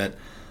something that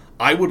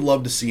I would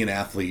love to see an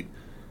athlete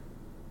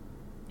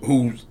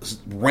who's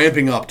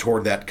ramping up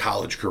toward that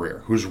college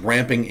career, who's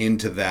ramping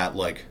into that,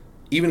 like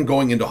even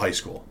going into high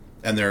school,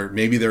 and they're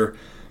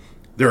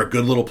a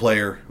good little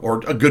player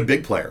or a good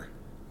big player,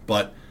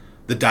 but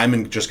the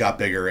diamond just got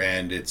bigger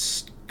and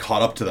it's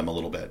caught up to them a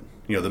little bit.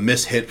 The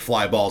miss-hit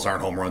fly balls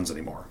aren't home runs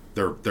anymore.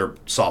 They're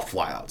soft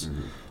flyouts.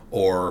 Mm-hmm.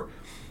 Or,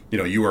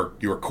 you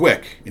were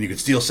quick and you could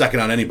steal second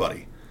on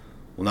anybody.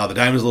 Well, now the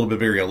diamond's a little bit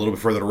bigger, you got a little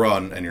bit further to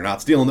run, and you're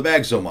not stealing the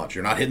bag so much.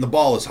 You're not hitting the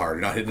ball as hard.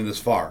 You're not hitting it as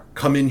far.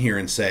 Come in here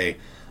and say,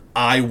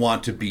 I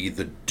want to be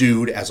the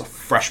dude as a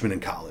freshman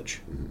in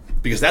college. Mm-hmm.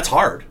 Because that's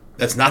hard.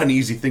 That's not an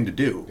easy thing to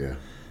do. Yeah.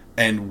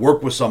 And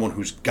work with someone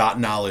who's got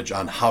knowledge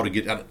on how to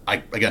get...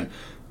 Again,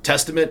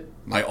 testament,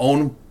 my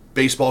own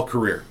baseball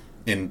career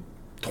in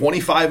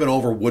 25 and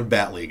over wood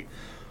bat league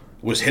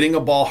was hitting a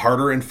ball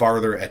harder and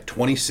farther at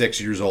 26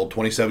 years old,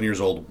 27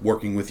 years old,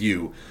 working with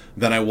you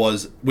than I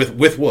was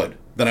with wood,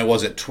 than I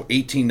was at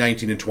 18,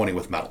 19, and 20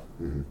 with metal,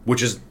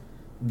 which is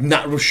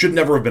should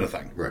never have been a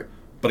thing. Right.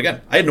 But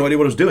again, I had no idea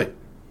what I was doing.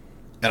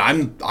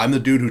 And I'm the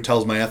dude who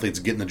tells my athletes,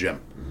 get in the gym.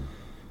 Mm-hmm.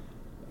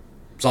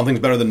 Something's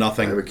better than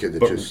nothing. I have a kid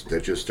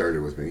that just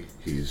started with me.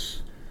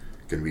 He's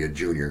going to be a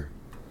junior.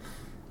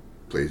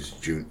 Plays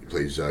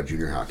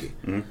junior hockey.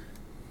 Mm-hmm.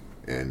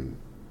 And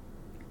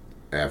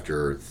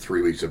after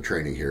 3 weeks of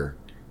training here,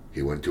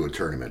 he went to a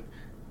tournament,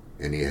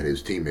 and he had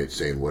his teammates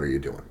saying, "What are you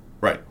doing?"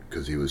 Right.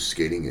 Because he was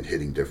skating and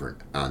hitting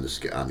different on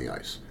the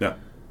ice. Yeah.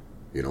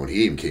 And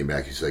he even came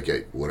back. He's like,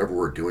 "Hey, whatever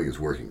we're doing is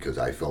working," because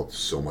I felt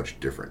so much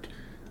different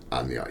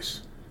on the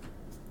ice.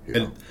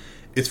 And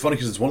it's funny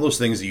because it's one of those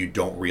things that you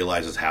don't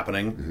realize is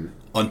happening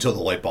until the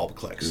light bulb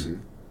clicks.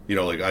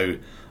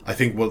 Mm-hmm. I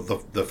think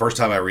the first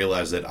time I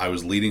realized that I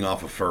was leading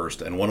off of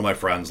first, and one of my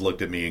friends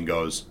looked at me and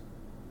goes,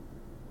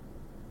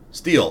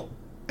 "Steal,"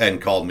 and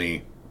called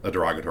me a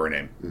derogatory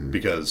name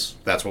because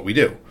that's what we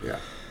do. Yeah.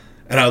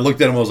 And I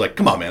looked at him and was like,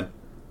 "Come on, man."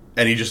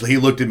 And he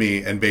looked at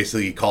me and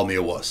basically called me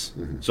a wuss.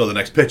 Mm-hmm. So the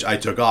next pitch I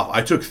took off.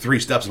 I took 3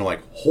 steps and I'm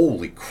like,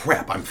 "Holy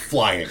crap, I'm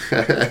flying."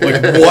 Like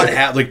what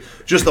happened? Like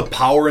just the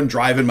power and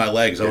drive in my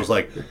legs. I was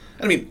like,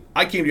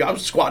 I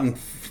was squatting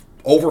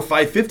over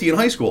 550 in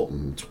high school.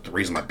 That's the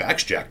reason my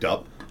back's jacked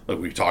up, like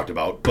we talked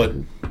about. But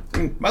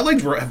my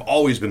legs have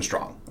always been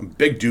strong. I'm a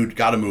big dude,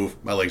 gotta move.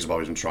 My legs have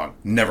always been strong.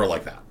 Never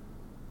like that.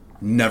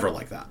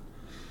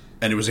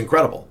 And it was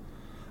incredible.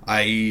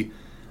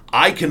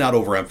 I cannot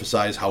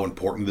overemphasize how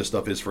important this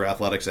stuff is for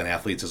athletics and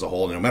athletes as a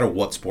whole. And no matter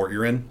what sport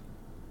you're in,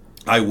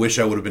 I wish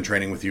I would have been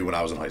training with you when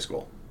I was in high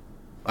school.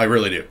 I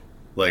really do.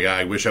 Like,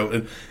 I wish I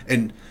would.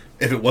 And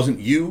if it wasn't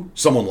you,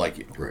 someone like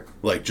you. Right.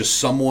 Like, just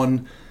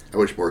someone. I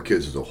wish more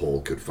kids as a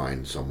whole could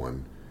find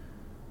someone,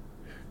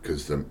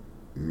 because the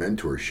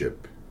mentorship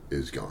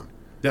is gone.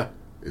 Yeah.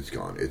 It's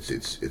gone.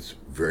 It's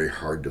very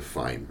hard to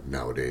find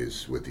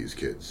nowadays with these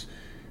kids.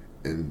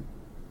 And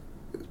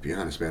to be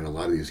honest, man, a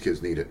lot of these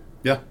kids need it.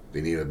 Yeah. They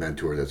need a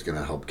mentor that's going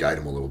to help guide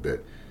them a little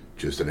bit.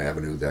 Just an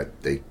avenue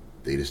that they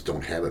just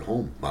don't have at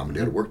home. Mom and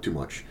dad work too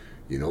much.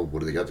 What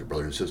do they got? Their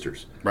brother and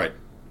sisters. Right.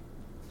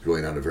 It's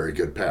really not a very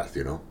good path,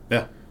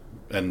 Yeah.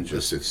 And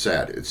just it's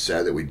sad. It's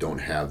sad that we don't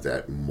have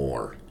that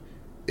more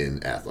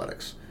in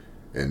athletics.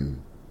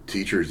 And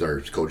teachers, our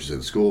coaches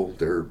in school,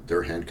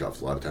 they're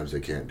handcuffed. A lot of times they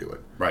can't do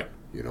it. Right.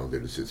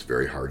 It's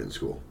very hard in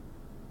school.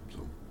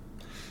 So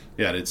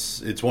Yeah, and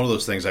it's one of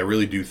those things I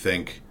really do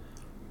think,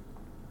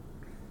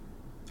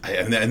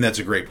 and that's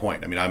a great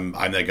point. I mean, I'm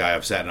that guy.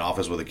 I've sat in an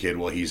office with a kid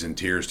while he's in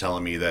tears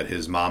telling me that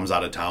his mom's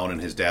out of town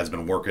and his dad's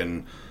been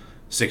working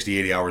 60,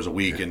 80 hours a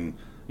week, and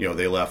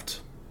they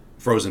left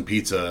frozen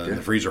pizza in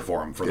the freezer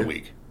for him for the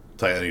week.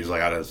 And he's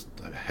like, I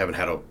haven't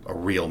had a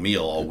real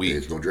meal all week.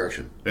 There's no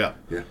direction. Yeah.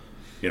 Yeah.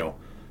 You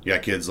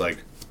got kids like,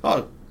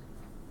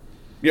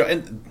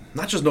 and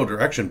not just no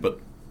direction, but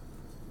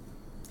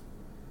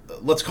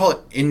let's call it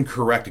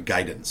incorrect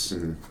guidance.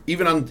 Mm-hmm.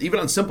 Even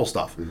on simple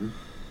stuff. Mm-hmm.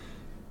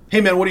 Hey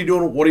man, what are you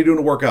doing? What are you doing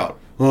to work out?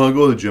 Oh, I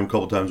go to the gym a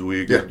couple times a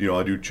week. Yeah.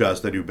 I do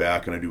chest, I do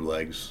back, and I do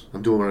legs.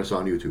 I'm doing what I saw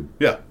on YouTube.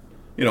 Yeah.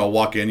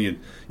 Walk in,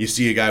 you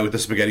see a guy with a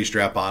spaghetti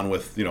strap on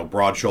with,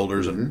 broad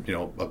shoulders and,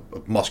 a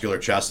muscular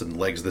chest and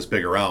legs this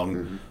big around.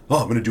 Mm-hmm. Oh,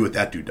 I'm going to do what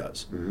that dude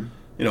does. Mm-hmm.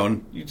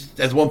 And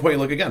at one point you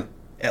look again,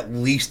 at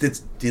least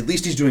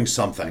he's doing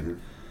something. Mm-hmm.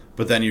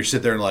 But then you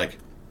sit there and like,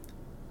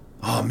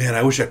 oh man,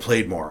 I wish I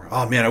played more.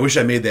 Oh man, I wish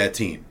I made that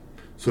team.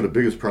 So the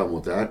biggest problem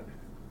with that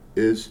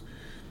is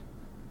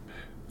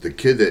the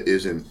kid that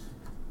isn't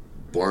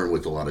born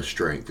with a lot of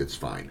strength, it's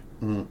fine.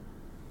 Mm-hmm.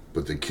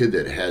 But the kid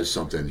that has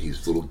something,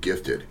 he's a little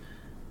gifted,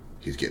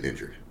 he's getting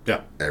injured.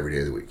 Yeah. Every day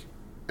of the week.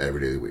 Every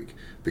day of the week.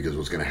 Because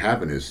what's going to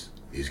happen is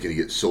he's going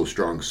to get so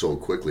strong so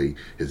quickly,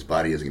 his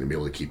body isn't going to be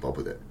able to keep up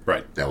with it.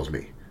 Right. That was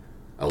me.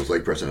 I was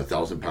leg pressing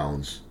 1,000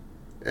 pounds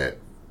at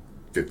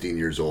 15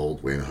 years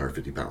old, weighing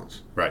 150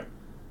 pounds. Right.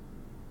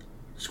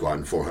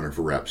 Squatting 400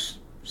 for reps,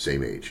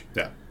 same age.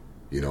 Yeah.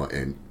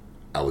 And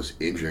I was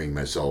injuring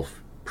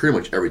myself pretty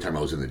much every time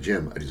I was in the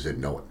gym. I just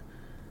didn't know it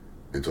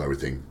until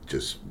everything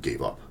just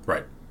gave up.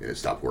 Right. And it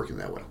stopped working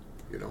that well,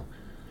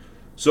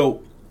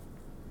 So,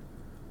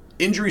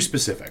 injury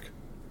specific.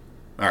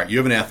 All right, you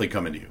have an athlete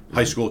come into you. Mm-hmm.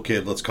 High school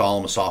kid, let's call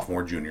him a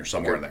sophomore, junior,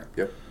 somewhere in there.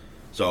 Yep.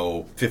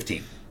 So,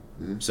 15.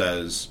 Mm-hmm.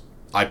 Says,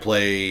 I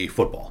play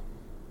football.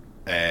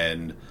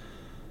 And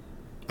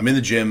I'm in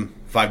the gym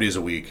 5 days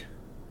a week.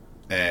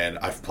 And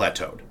I've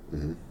plateaued.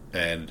 Mm-hmm.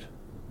 And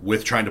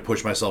with trying to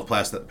push myself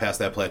past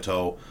that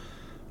plateau,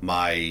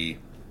 my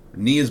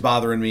knee is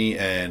bothering me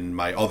and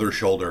my other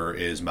shoulder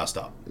is messed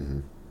up. Mm-hmm.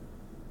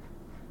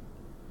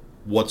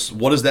 What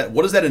does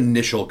that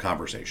initial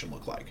conversation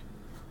look like?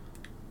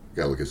 You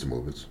gotta look at some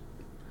movements.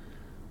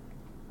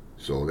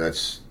 So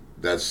that's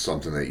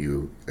something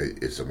that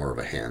it's more of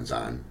a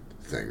hands-on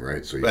thing,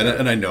 right? So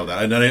and I know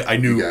that. And I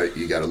knew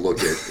you got to look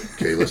at,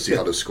 okay, let's see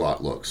how the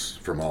squat looks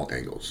from all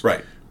angles,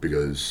 right?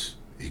 Because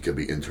he could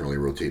be internally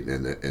rotating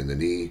in the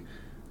knee,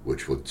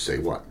 which would say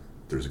what?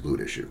 There's a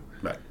glute issue,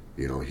 right?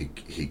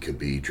 He could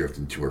be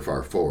drifting too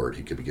far forward.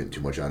 He could be getting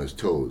too much on his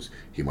toes.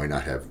 He might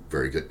not have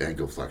very good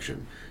ankle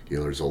flexion.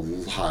 There's a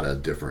lot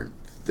of different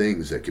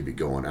things that could be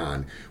going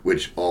on,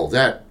 which all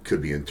that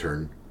could be in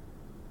turn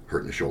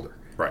hurting the shoulder.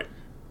 Right.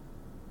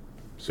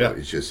 So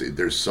it's just it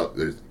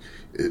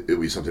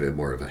would be something that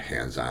more of a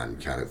hands-on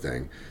kind of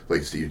thing.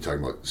 Like you're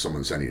talking about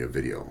someone sending a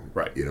video.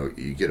 Right.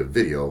 You get a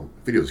video.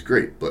 Video is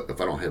great, but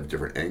if I don't have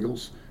different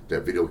angles,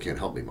 that video can't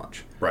help me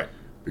much. Right.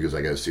 Because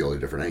I got to see all the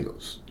different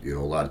angles. A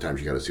lot of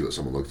times you got to see what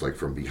someone looks like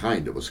from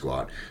behind of a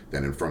squat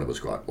than in front of a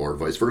squat, or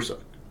vice versa,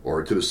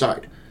 or to the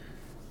side.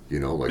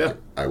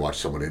 I watched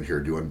someone in here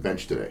doing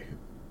bench today.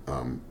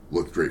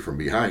 Looked great from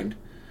behind,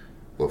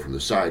 but from the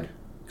side,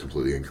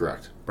 completely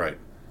incorrect. Right.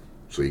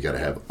 So you got to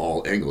have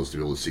all angles to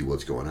be able to see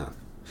what's going on.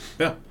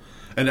 Yeah,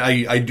 and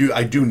I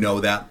do know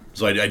that.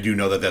 So I do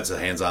know that that's a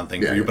hands-on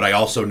thing for you. But I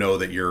also know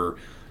that you're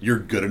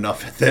good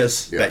enough at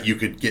this that you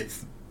could get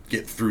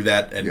through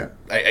that and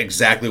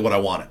exactly what I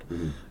wanted.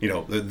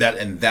 Mm-hmm.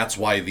 And that's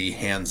why the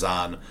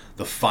hands-on,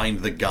 the find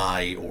the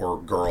guy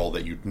or girl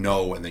that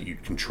and that you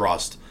can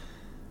trust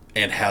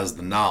and has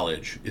the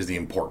knowledge is the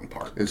important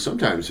part. And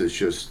sometimes it's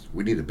just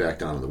we need to back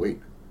down on the weight.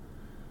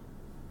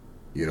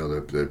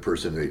 The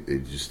person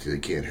they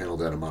can't handle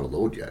that amount of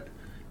load yet,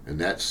 and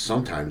that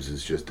sometimes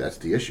is that's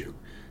the issue,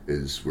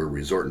 is we're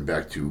resorting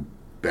back to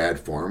bad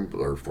form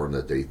or form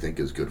that they think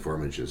is good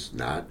form and it's just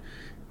not.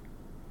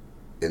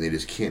 And they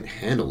just can't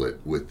handle it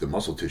with the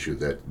muscle tissue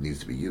that needs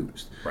to be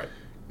used. Right.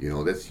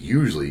 That's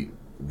usually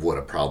what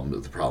the problem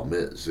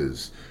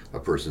is a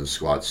person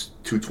squats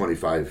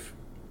 225.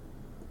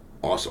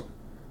 Awesome.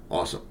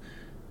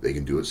 They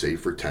can do it, say,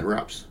 for 10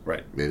 reps.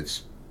 Right. I mean,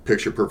 it's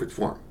picture perfect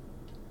form.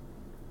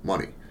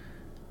 Money.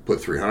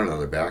 Put 300 on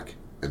their back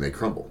and they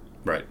crumble.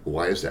 Right.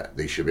 Why is that?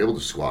 They should be able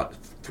to squat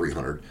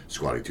 300,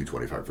 squatting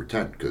 225 for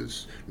 10,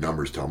 because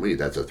numbers tell me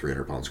that's a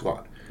 300-pound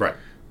squat. Right.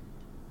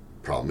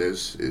 Problem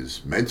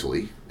is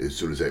mentally, as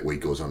soon as that weight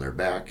goes on their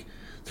back,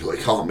 they're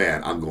like, oh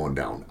man, I'm going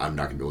down. I'm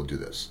not going to be able to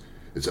do this.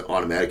 It's an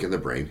automatic in the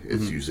brain.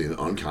 It's usually an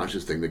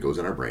unconscious thing that goes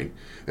in our brain.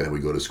 And then we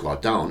go to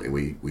squat down and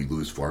we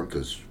lose form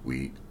because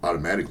we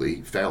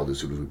automatically failed as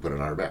soon as we put it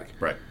on our back.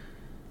 Right.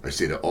 I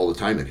say that all the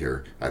time in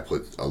here. I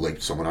put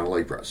someone on a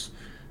leg press.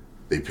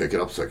 They pick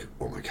it up. It's like,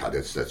 oh my God,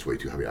 that's way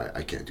too heavy.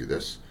 I can't do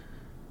this.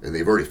 And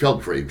they've already failed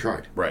before they even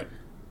tried. Right.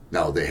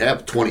 Now, they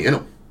have 20 in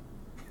them.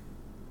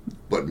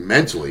 But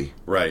mentally,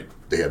 right,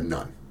 they have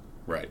none.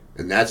 Right.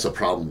 And that's a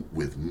problem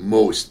with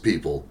most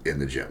people in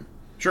the gym.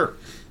 Sure.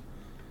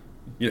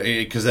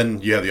 Because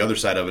then you have the other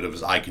side of it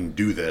of I can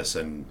do this,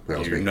 and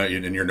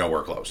you're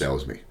nowhere close. That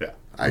was me. Yeah.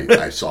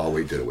 I saw a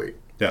weight, did a weight.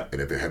 Yeah.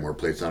 And if it had more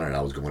plates on it,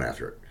 I was going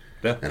after it.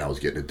 Yeah. And I was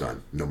getting it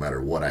done, no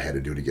matter what I had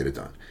to do to get it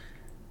done.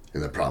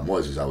 And the problem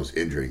was I was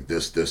injuring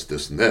this,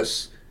 and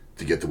this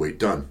to get the weight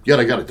done. Yet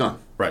I got it done.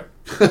 Right.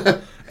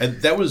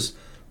 And that was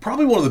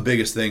probably one of the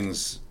biggest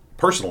things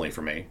personally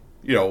for me.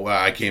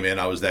 I came in,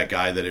 I was that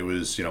guy that it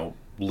was,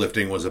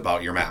 lifting was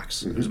about your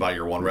max. It was about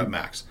your 1 rep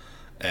max.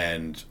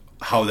 And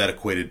how that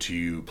equated to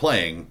you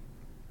playing,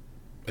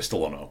 I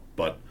still don't know.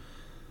 But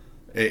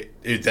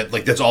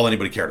that's all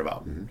anybody cared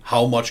about.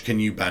 How much can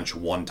you bench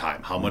one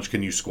time? How much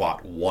can you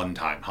squat one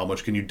time? How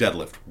much can you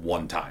deadlift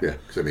one time? Yeah,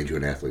 because that made you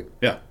an athlete.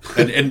 Yeah.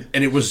 And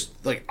it was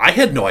like, I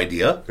had no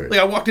idea. Right. Like,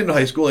 I walked into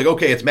high school, like,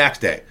 okay, it's max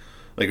day.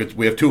 Like,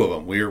 we have 2 of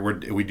them.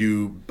 We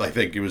do, I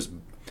think it was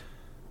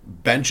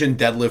bench and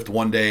deadlift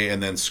one day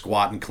and then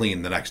squat and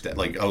clean the next day,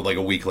 like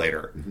a week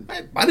later.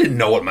 I didn't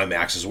know what my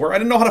maxes were. I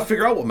didn't know how to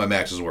figure out what my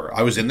maxes were.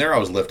 I was in there, I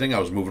was lifting, I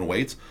was moving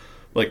weights.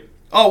 Like,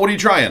 oh, what are you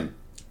trying?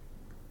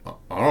 I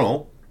don't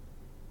know.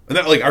 And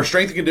then, like, our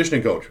strength and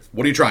conditioning coach,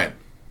 what are you trying?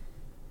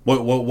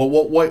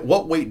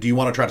 What weight do you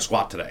want to try to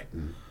squat today?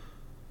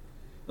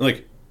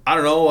 Like, I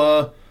don't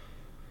know.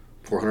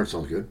 400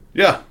 sounds good.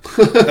 Yeah.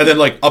 And then,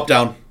 like, up,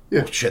 down.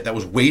 Yeah. Oh, shit, that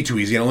was way too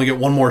easy. I only get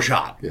one more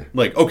shot. Yeah.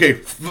 Like, okay,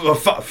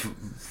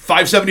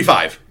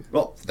 575.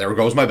 Well, there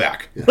goes my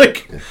back. Yeah.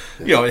 Like,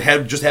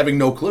 just having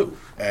no clue.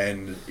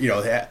 And,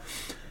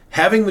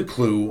 having the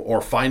clue or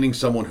finding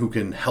someone who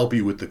can help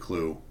you with the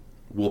clue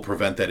will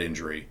prevent that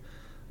injury.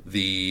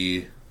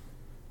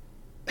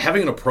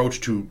 Having an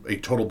approach to a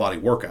total body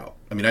workout.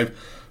 I mean,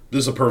 this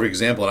is a perfect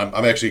example, and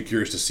I'm actually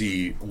curious to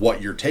see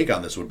what your take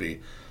on this would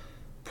be.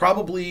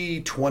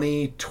 Probably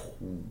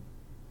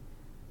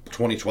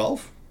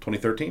 2012,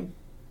 2013,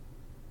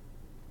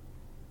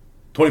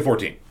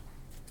 2014.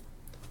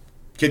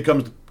 Kid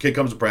comes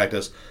to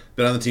practice.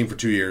 Been on the team for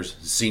 2 years.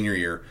 Senior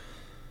year.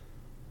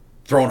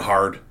 Throwing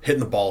hard,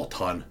 hitting the ball a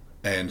ton,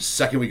 and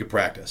second week of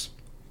practice.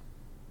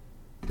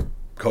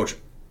 Coach,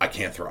 I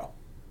can't throw.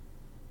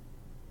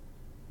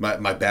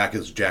 My back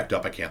is jacked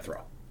up. I can't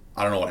throw.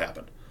 I don't know what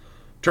happened.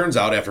 Turns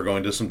out, after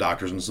going to some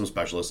doctors and some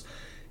specialists,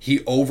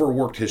 he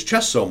overworked his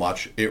chest so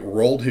much, it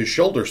rolled his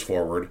shoulders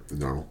forward.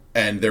 Normal.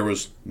 And there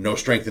was no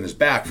strength in his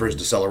back for his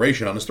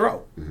deceleration on his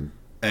throw.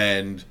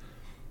 And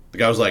the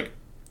guy was like,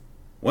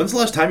 when's the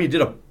last time you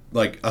did a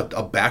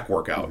back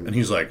workout? And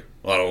he's like,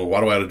 well, why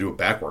do I have to do a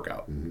back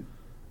workout?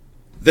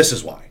 This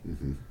is why.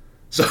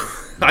 So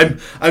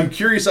I'm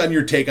curious on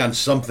your take on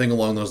something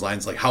along those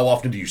lines. Like, how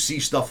often do you see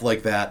stuff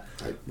like that?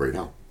 Right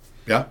now.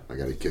 Yeah? I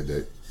got a kid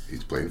that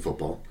he's playing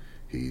football.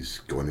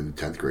 He's going into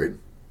 10th grade.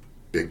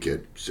 Big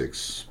kid,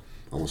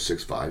 almost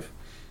 6'5".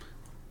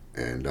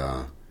 And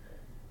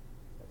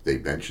they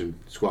bench and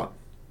squat.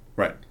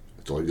 Right.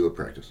 That's all he do at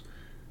practice.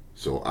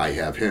 So I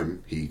have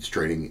him. He's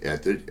training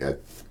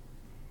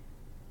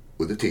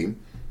with the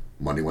team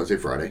Monday, Wednesday,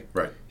 Friday.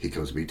 Right. He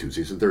comes to me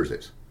Tuesdays and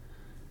Thursdays.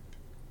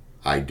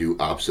 I do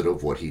opposite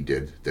of what he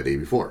did the day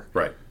before.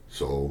 Right.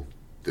 So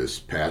this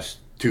past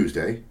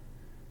Tuesday,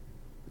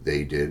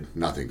 they did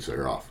nothing, so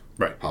they're off.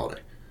 Right.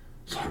 Holiday.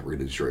 So we're going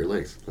to destroy your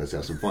legs. Let's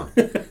have some fun.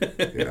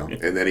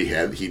 And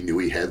then he knew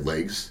he had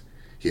legs.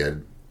 He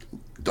had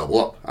double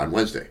up on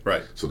Wednesday.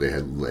 Right. So they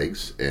had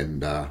legs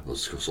and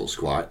so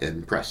squat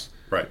and press.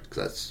 Right. Because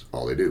that's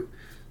all they do.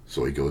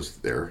 So he goes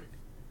there,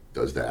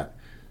 does that.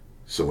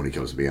 So when he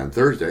comes to me on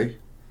Thursday,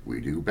 we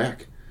do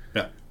back.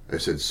 Yeah. I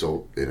said,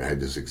 and I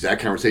had this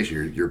exact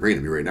conversation you're bringing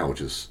to me right now,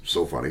 which is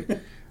so funny.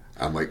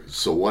 I'm like,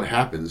 so what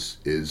happens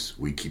is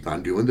we keep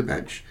on doing the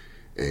bench,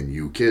 and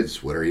you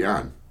kids, what are you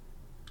on?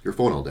 Your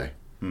phone all day.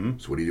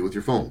 So what do you do with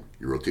your phone?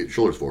 You rotate your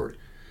shoulders forward.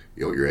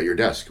 You're at your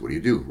desk. What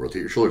do?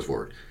 Rotate your shoulders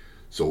forward.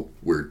 So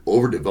we're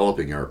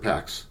overdeveloping our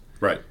pecs.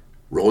 Right.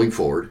 Rolling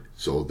forward,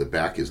 so the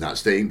back is not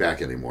staying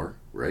back anymore,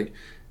 right?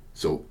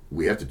 So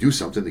we have to do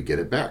something to get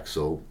it back.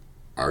 So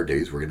our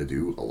days we're going to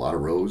do a lot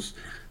of rows,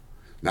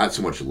 not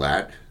so much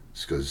lat,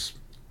 because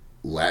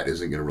lat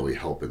isn't going to really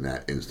help in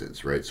that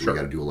instance, right? So Sure. we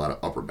got to do a lot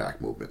of upper back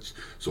movements.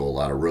 So a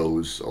lot of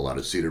rows, a lot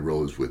of seated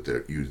rows with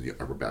using the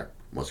upper back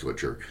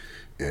musculature.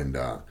 And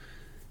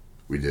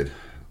we did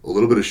a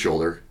little bit of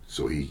shoulder.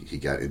 So he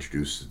got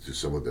introduced to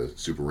some of the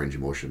super range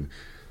of motion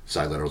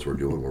side laterals we're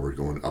doing, where we're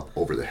going up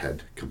over the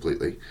head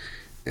completely,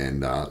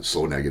 and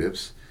slow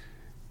negatives.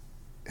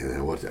 And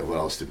then what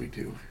else did we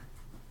do?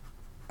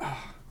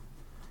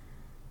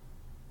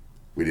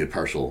 We did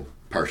partial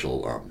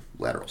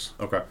laterals.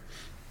 Okay.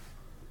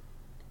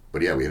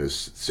 But yeah, we had the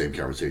same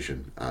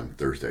conversation on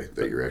Thursday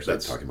that you're actually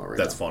talking about right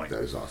now. That's funny.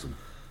 That is awesome.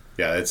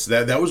 Yeah, it's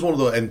that was one of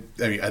the, and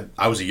I mean,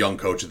 I was a young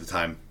coach at the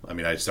time. I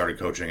mean, I started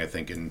coaching, I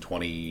think,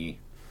 I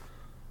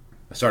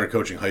started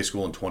coaching high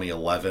school in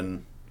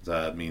 2011.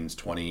 That means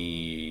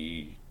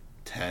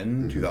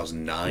 2010,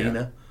 2009.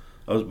 Yeah.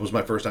 Was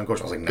my first time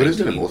coaching. I was like 19. But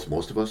isn't it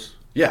most of us?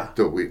 Yeah.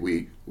 So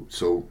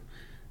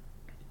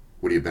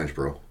what do you bench,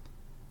 bro?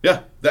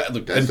 Yeah.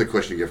 That's the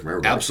question you get from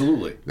everybody.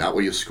 Absolutely. Not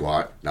what you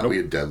squat, not what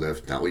you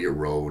deadlift, not what you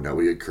row, not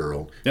what you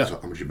curl. Yeah. So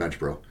how much you bench,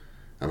 bro?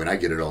 I mean, I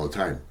get it all the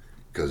time.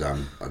 because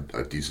I'm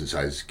a decent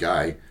sized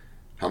guy.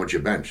 How much you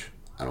bench?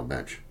 I don't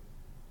bench.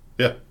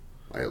 Yeah.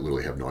 I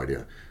literally have no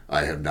idea.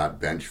 I have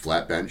not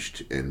flat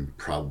benched in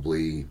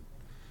probably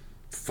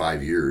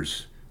 5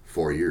 years,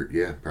 4 years.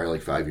 Yeah, probably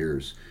like 5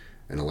 years.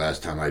 And the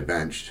last time I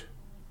benched,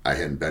 I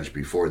hadn't benched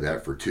before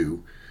that for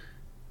 2.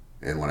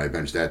 And when I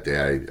benched that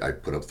day, I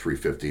put up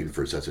 315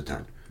 for sets of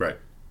 10. Right.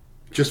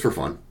 Just for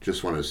fun.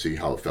 Just wanted to see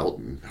how it felt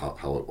and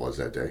how it was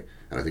that day.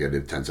 And I think I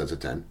did 10 sets of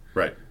 10.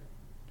 Right.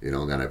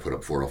 And then I put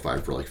up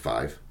 405 for like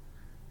 5.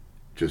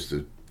 Just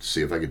to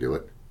see if I could do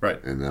it.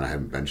 Right. And then I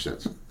haven't benched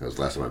since. That was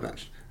the last time I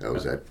benched. That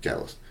was at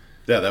Catalyst.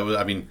 Yeah, that was,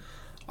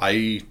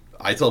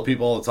 I tell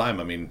people all the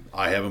time,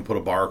 I haven't put a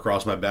bar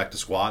across my back to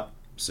squat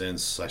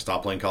since I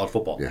stopped playing college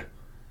football. Yeah.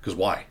 Because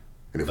why?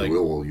 And if we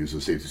will, we'll use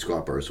the safety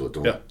squat bar so it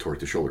don't torque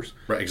the shoulders.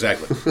 Right,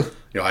 exactly.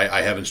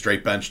 I haven't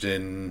straight benched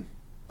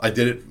I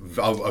did it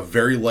a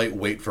very light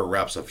weight for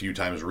reps a few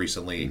times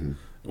recently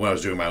when I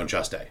was doing my own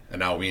chest day. And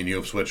now me and you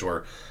have switched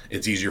where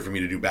it's easier for me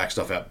to do back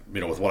stuff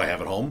with what I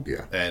have at home.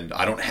 Yeah. And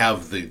I don't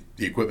have the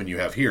equipment you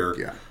have here,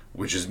 Yeah.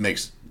 which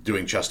makes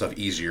doing chest stuff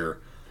easier.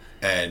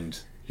 And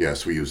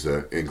yes, we use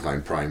the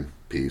incline prime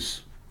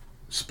piece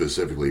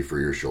specifically for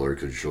your shoulder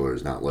because your shoulder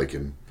is not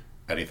liking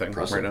anything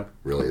pressing. right now.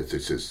 Really,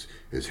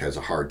 it has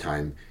a hard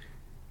time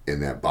in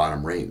that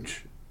bottom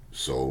range.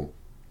 So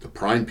the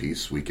prime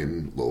piece we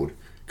can load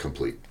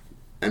complete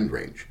end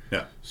range.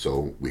 Yeah.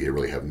 So we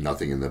really have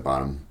nothing in the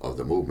bottom of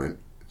the movement.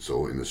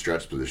 So in the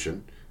stretch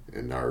position,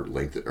 in our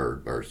length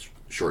or our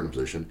shortened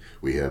position,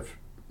 we have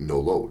no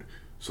load.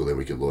 So then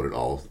we can load it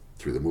all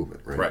through the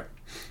movement. Right. Right.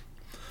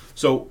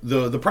 So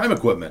the prime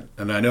equipment,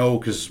 and I know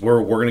because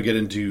we're going to get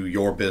into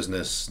your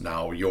business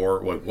now,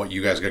 what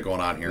you guys got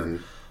going on here.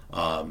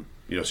 So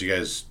you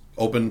guys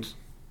opened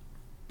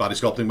Body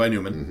Sculpting by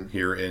Newman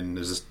here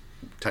is this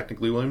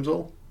technically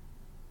Williamsville,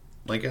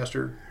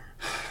 Lancaster?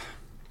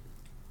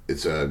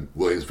 It's a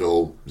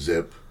Williamsville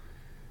zip.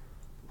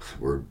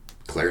 We're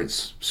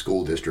Clarence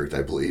School District,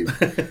 I believe.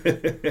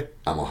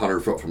 I'm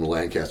 100 foot from the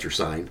Lancaster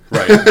sign.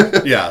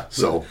 Right. Yeah.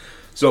 So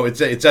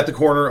it's at the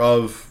corner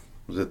of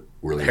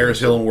Worley, Harris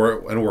Hill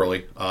and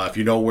Worley. If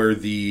you know where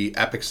the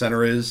Epic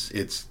Center is,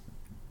 it's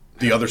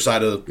the other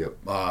side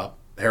of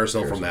Harris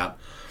Hill from that.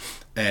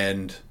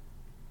 And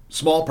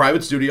small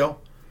private studio,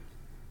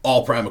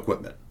 all prime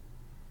equipment.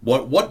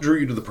 What drew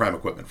you to the prime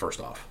equipment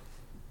first off?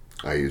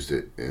 I used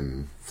it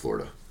in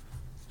Florida.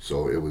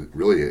 So it was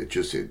really it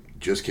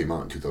just came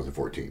out in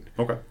 2014.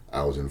 Okay.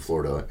 I was in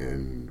Florida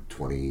in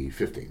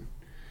 2015.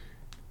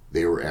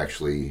 They were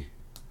actually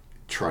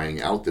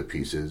trying out the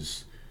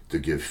pieces to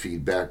give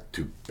feedback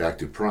back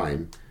to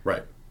Prime,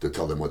 right, to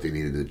tell them what they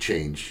needed to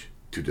change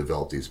to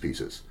develop these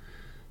pieces.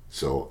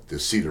 So the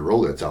cedar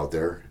roll that's out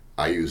there,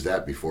 I used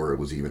that before it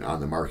was even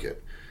on the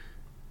market.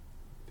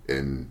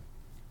 And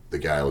the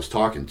guy I was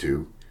talking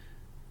to,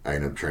 I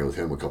ended up training with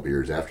him a couple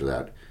years after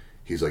that.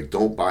 He's like,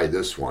 don't buy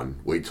this one.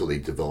 Wait till they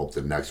develop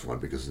the next one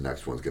because the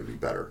next one's going to be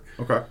better.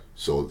 Okay.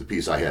 So the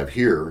piece I have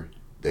here,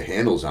 the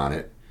handles on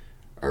it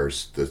are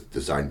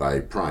designed by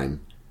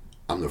Prime.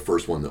 I'm the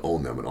first one to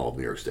own them in all of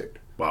New York State.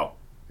 Wow.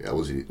 Yeah, it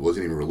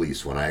wasn't even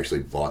released. When I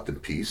actually bought the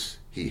piece,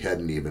 he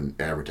hadn't even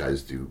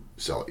advertised to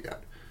sell it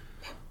yet.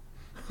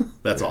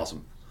 That's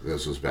awesome.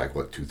 This was back,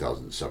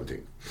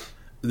 2017.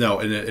 No,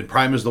 and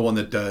Prime is the one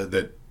that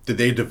did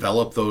they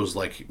develop those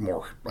like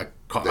more like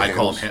I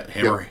call them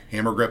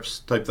hammer grips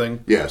type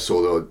thing? Yeah,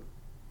 so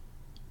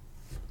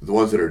the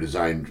ones that are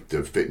designed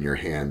to fit in your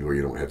hand where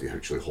you don't have to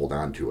actually hold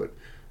on to it,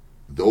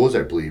 those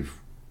I believe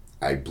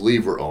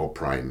were all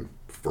Prime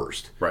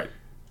first. Right.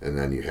 And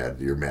then you had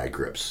your mag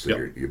grips. So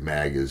Yep. your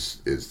mag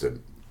is the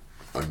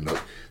another.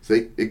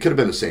 It could have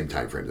been the same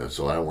time frame,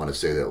 so I don't want to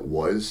say that it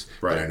was,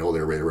 right, but I know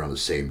they're right around the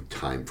same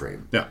time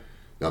frame. Yeah.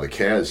 Now the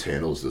Kaz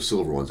handles, the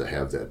silver ones that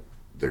have that,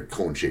 they're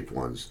cone-shaped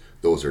ones.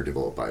 Those are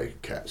developed by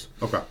Kaz.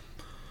 Okay.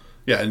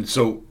 Yeah, and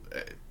so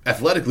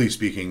athletically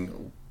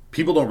speaking,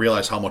 people don't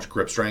realize how much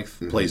grip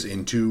strength plays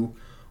into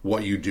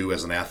what you do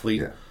as an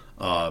athlete.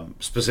 Yeah.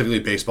 Specifically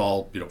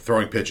baseball,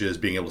 throwing pitches,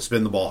 being able to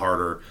spin the ball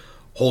harder,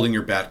 holding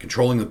your bat,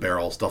 controlling the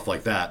barrel, stuff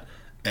like that.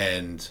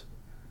 And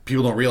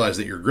people don't realize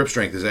that your grip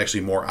strength is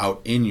actually more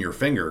out in your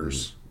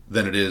fingers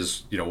than it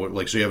is,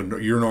 so you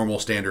have your normal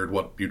standard,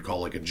 what you'd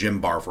call like a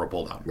gym bar for a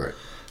pull down. Right.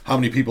 How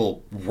many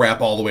people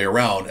wrap all the way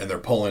around and they're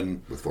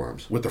pulling with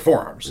forearms, with their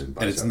forearms, and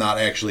it's not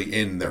actually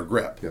in their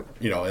grip.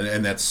 Yep.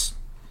 And that's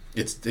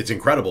it's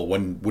incredible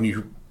when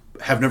you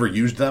have never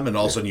used them and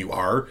all of a sudden you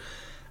are,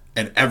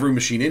 and every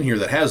machine in here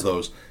that has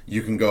those,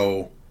 you can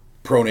go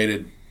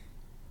pronated.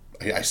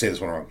 I say this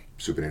one wrong.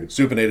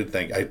 Supinated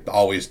thing.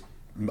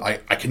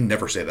 I can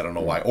never say that. I don't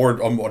know why. Or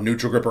a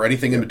neutral grip or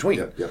anything in between.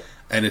 Yep.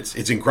 And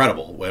it's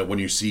incredible when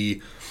you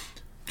see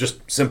just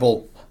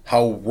simple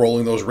how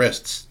rolling those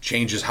wrists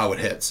changes how it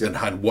hits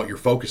and what you're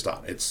focused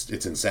on. It's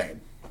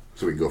insane.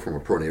 So we can go from a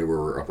pronated where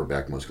we're upper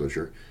back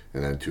musculature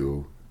and then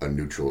to a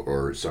neutral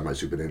or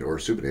semi-supinated or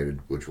supinated,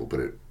 which will put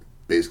it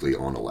basically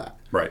on a lat.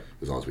 Right.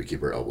 As long as we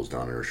keep our elbows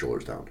down and our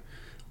shoulders down.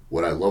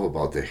 What I love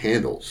about the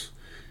handles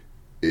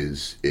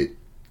is it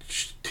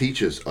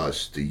teaches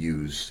us to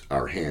use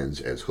our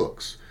hands as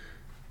hooks.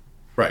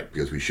 Right.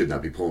 Because we should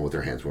not be pulling with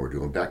our hands when we're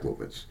doing back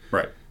movements.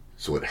 Right.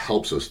 So it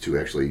helps us to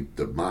actually,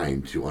 the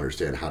mind, to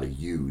understand how to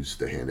use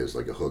the hand as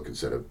like a hook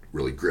instead of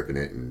really gripping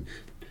it and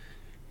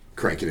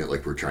cranking it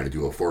like we're trying to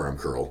do a forearm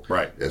curl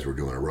as we're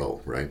doing a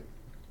row, right?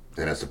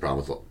 And that's the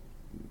problem with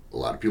a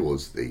lot of people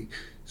is they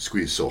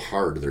squeeze so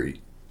hard they're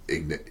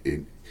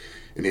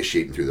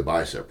initiating through the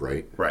bicep,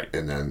 right? Right.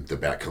 And then the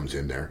back comes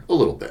in there a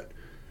little bit.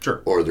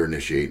 Sure. Or they're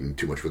initiating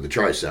too much with the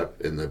tricep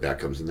and the back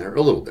comes in there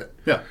a little bit.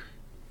 Yeah.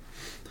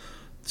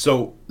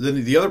 So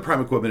then the other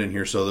prime equipment in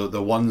here, so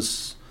the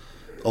ones,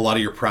 a lot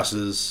of your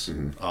presses,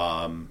 some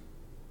of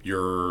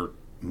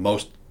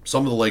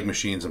the leg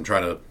machines,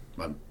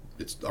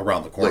 it's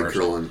around the corner. Leg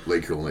curl and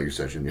leg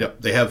extension. Yeah.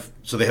 Yep. They have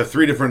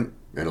 3 different.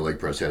 And a leg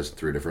press has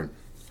 3 different.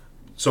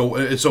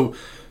 So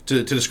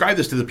to describe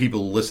this to the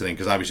people listening,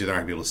 because obviously they're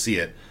not going to be able to see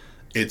it,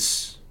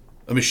 it's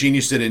a machine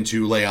you sit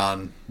into, lay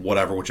on,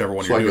 whichever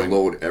one you're doing. So I can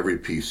load every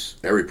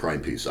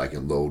prime piece. I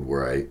can load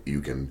where you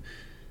can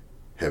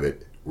have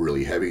it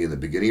really heavy in the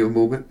beginning of a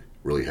movement,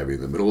 really heavy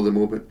in the middle of the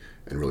movement,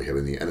 and really heavy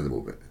in the end of the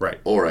movement. Right.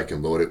 Or I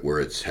can load it where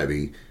it's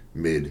heavy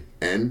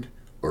mid-end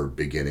or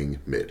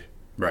beginning-mid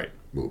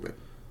movement.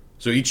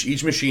 So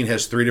each machine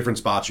has 3 different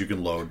spots you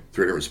can load.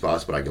 3 different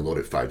spots, but I can load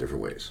it 5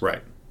 different ways.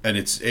 Right. And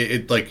it's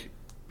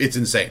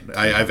insane.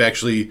 I've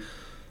actually,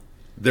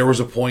 there was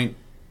a point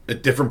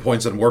at different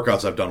points in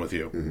workouts I've done with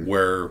you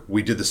where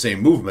we did the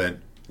same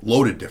movement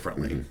loaded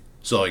differently.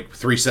 So like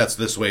 3 sets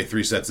this way,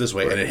 3 sets this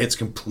way, and it hits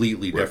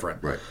completely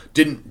different. Right.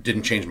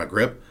 Didn't change my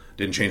grip,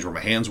 didn't change where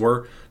my hands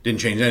were, didn't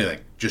change anything.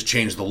 Just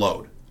changed the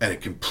load, and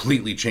it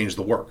completely changed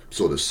the work.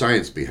 So the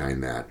science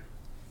behind that,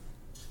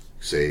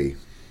 say,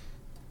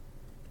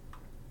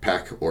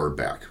 pec or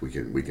back, we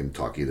can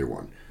talk either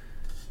one.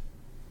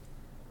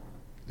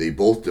 They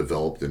both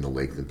developed in the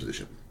lengthened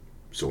position,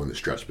 so in the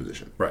stretch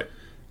position. Right.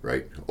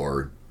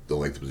 Or the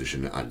length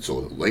position.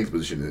 So the length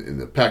position in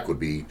the pec would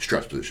be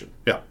stretch position.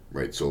 Yeah.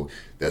 Right. So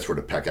that's where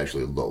the pec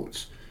actually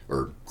loads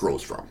or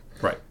grows from.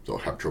 Right. So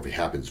hypertrophy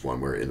happens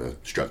when we're in a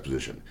stretch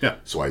position. Yeah.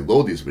 So I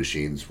load these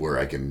machines where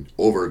I can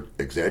over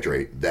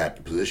exaggerate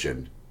that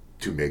position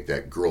to make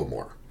that grow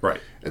more. Right.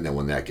 And then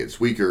when that gets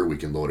weaker, we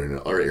can load it in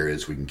other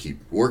areas. We can keep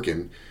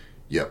working,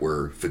 yet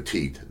we're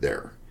fatigued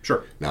there.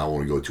 Sure. Now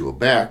when we go to a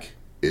back,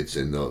 it's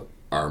in the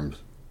arm,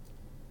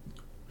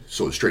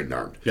 so straightened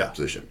arm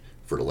position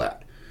for the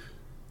lat.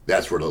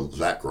 That's where the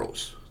lat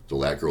grows. The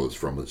lat grows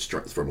from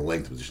the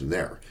length position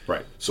there.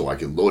 Right. So I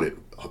can load it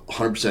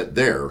 100%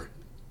 there,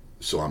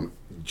 so I'm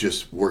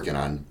just working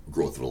on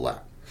growth of the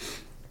lat.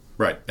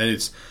 Right.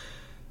 And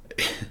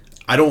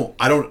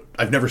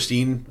I've never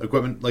seen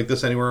equipment like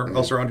this anywhere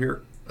else around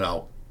here.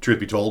 Now, truth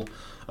be told,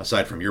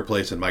 aside from your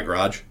place and my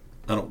garage,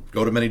 I don't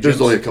go to many gyms.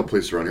 There's only a couple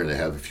places around here that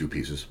have a few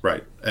pieces.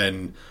 Right.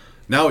 And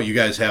now you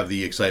guys have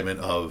the excitement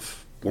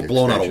of we're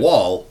blowing out a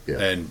wall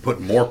and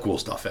putting more cool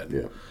stuff in.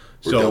 Yeah.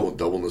 We're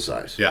doubling the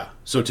size. Yeah.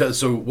 So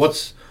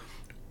what's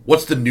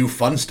the new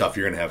fun stuff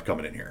you're going to have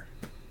coming in here?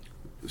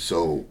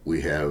 So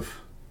we have,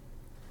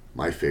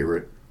 my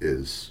favorite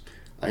is,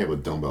 I have a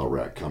dumbbell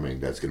rack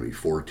coming that's going to be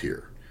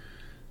 4-tier.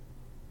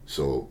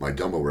 So my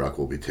dumbbell rack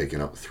will be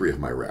taking up 3 of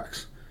my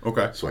racks.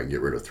 Okay. So I can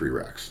get rid of 3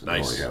 racks.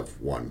 Nice. I only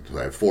have 1. So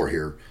I have 4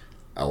 here.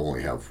 I'll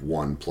only have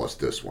 1 plus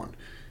this one.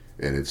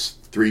 And it's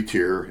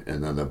 3-tier,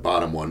 and then the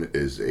bottom one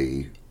is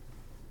a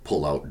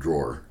pull-out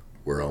drawer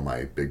where all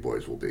my big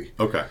boys will be.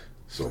 Okay.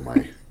 So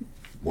my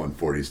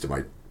 140s to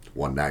my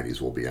 190s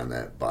will be on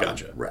that bottom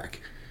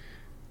rack.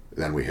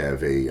 Then we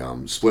have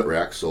a split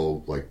rack,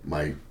 so like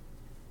my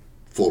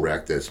full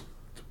rack that's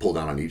pulled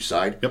down on each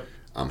side,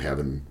 I'm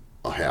having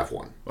a half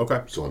one.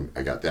 Okay. So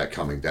I got that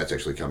coming. That's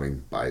actually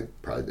coming by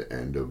probably the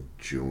end of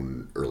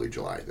June, early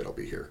July that'll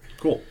be here.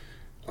 Cool.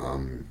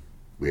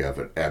 We have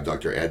an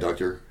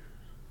adductor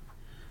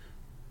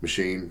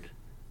machine,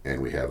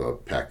 and we have a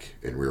pec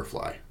and rear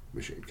fly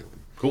machine coming.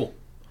 Cool.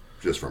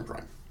 Just from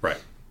Prime. Right.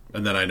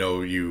 And then I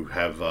know you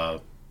have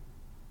a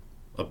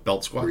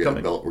belt squat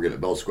coming. We're getting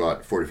a belt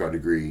squat,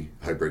 45-degree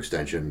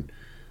hyperextension,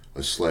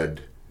 a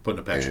sled. Putting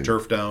a patch of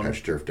turf down. Patch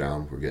of turf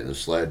down. We're getting a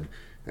sled,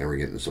 and we're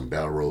getting some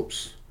battle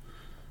ropes.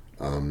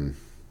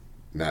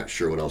 Not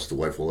sure what else the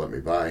wife will let me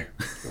buy,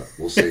 but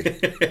we'll see.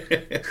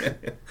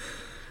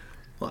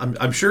 Well,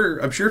 I'm sure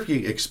if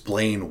you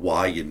explain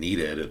why you need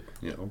it,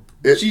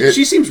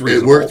 she seems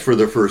reasonable. It worked for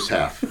the first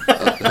half.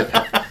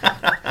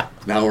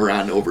 Now we're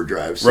on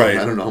overdrive, so I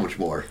don't know how much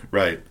more.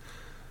 Right.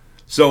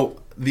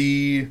 So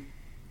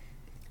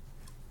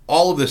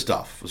all of this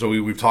stuff. So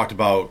we've talked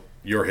about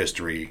your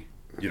history,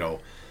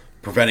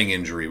 preventing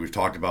injury. We've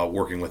talked about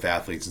working with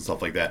athletes and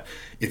stuff like that.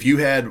 If you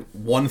had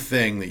one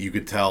thing that you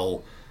could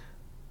tell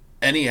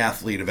any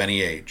athlete of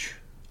any age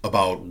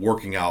about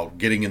working out,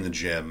 getting in the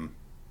gym,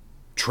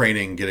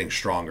 training, getting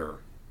stronger,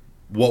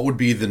 what would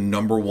be the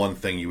number one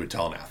thing you would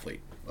tell an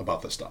athlete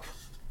about this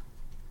stuff?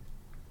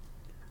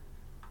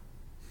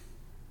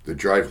 The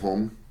drive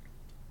home,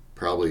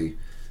 probably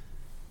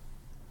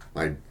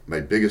my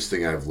biggest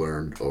thing I've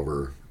learned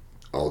over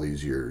all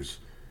these years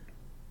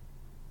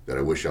that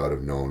I wish I would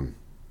have known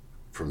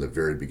from the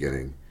very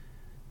beginning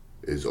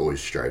is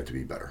always strive to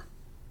be better.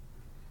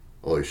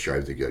 Always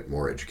strive to get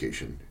more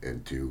education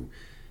and to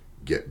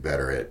get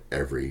better at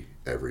every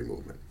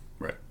movement.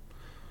 Right.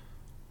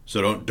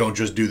 So don't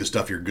just do the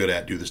stuff you're good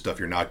at. Do the stuff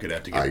you're not good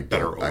at to get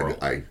better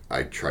overall.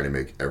 I try to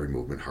make every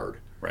movement hard.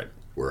 Right.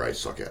 Where I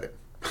suck at it.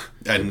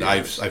 And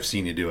I've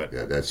seen you do it.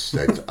 Yeah, that's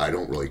I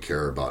don't really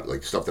care about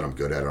like stuff that I'm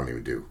good at. I don't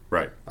even do.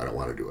 Right. I don't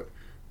want to do it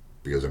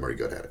because I'm already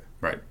good at it.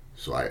 Right.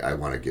 So I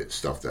want to get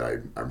stuff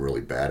that I'm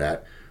really bad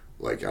at.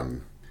 Like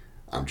I'm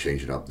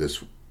changing up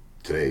this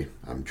today.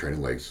 I'm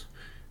training legs,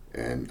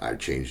 and I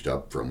changed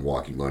up from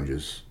walking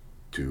lunges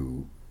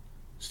to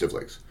stiff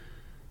legs,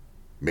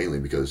 mainly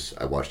because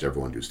I watched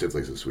everyone do stiff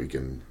legs this week,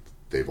 and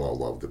they've all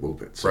loved the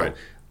movement. So right.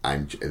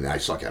 and I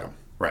suck at them.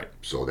 Right.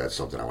 So that's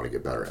something I want to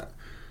get better at.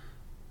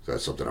 So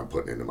that's something I'm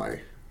putting into my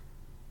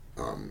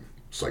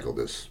cycle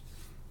this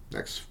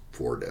next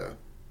 4 to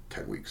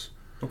 10 weeks.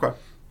 Okay.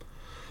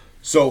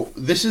 So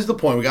this is the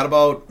point. We got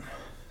about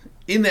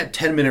in that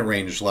 10-minute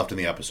range left in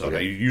the episode. Okay.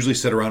 I usually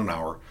sit around an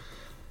hour.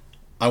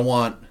 I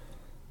want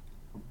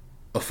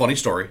a funny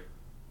story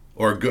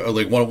or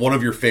like one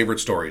of your favorite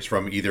stories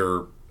from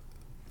either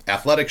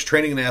athletics,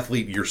 training an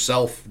athlete,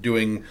 yourself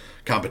doing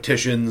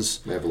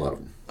competitions. I have a lot of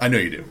them. I know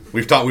you do.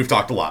 We've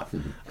talked a lot.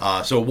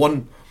 So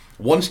one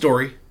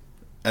story,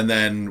 and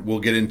then we'll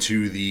get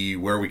into the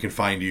where we can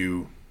find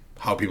you,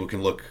 how people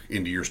can look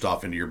into your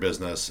stuff, into your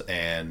business,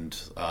 and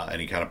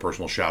any kind of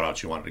personal shout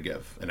outs you wanted to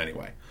give in any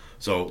way.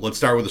 So let's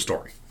start with a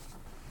story.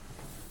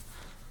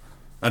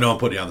 I know I'm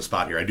putting you on the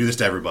spot here. I do this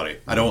to everybody.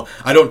 I don't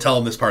tell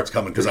them this part's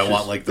coming because I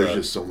want like there's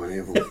just so many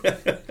of them.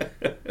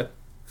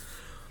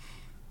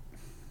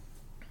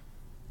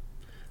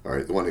 All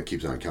right, the one that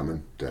keeps on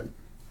coming that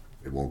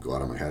it won't go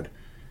out of my head.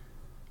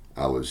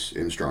 I was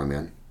in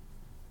strongman.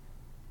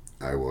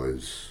 I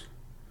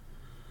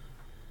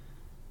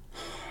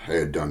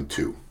had done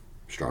 2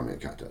 strongman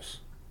contests.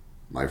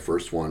 My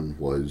first one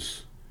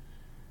was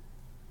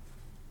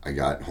I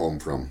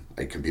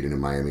competed in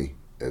Miami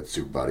at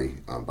Super Body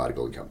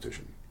bodybuilding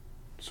competition.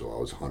 So I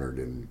was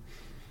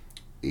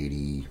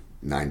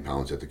 189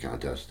 pounds at the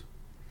contest.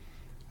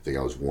 I think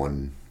I was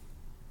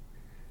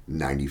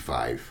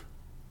 195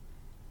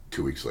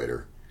 2 weeks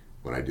later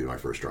when I did my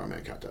first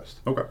strongman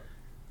contest. Okay.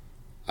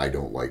 I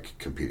don't like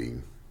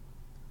competing.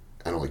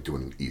 I don't like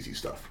doing easy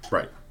stuff.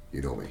 Right.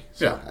 You know me.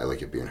 So yeah. I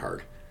like it being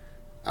hard.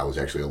 I was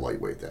actually a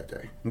lightweight that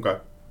day. Okay.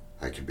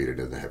 I competed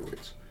in the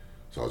heavyweights.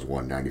 So I was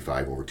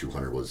 195 over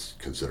 200 was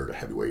considered a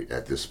heavyweight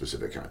at this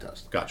specific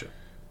contest. Gotcha.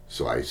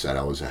 So I said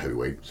I was a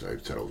heavyweight. So I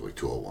said I was like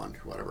 201,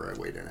 whatever I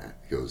weighed in at.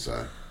 It was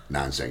a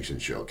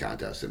non-sanctioned show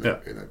contest in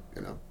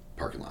a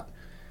parking lot.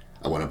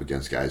 I went up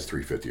against guys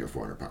 350 or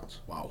 400 pounds.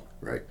 Wow.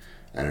 Right.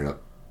 I ended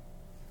up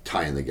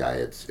tying the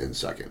guy in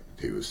second.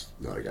 He was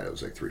another guy that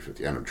was like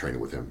 350. I ended up training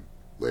with him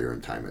later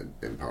in time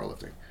in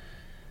powerlifting.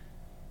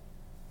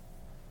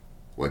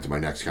 Went to my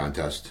next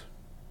contest.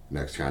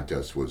 Next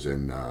contest was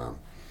in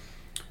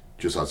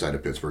just outside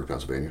of Pittsburgh,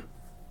 Pennsylvania.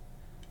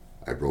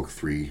 I broke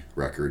 3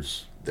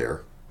 records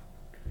there.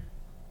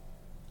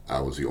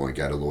 I was the only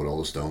guy to load all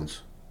the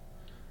stones.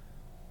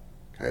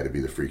 I had to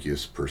be the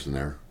freakiest person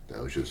there.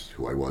 That was just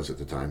who I was at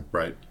the time.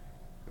 Right.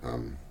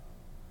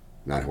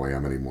 Not who I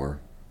am anymore.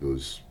 It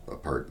was a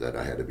part that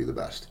I had to be the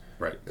best.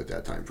 Right. At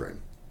that time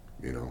frame,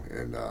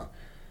 and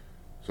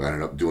so I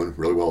ended up doing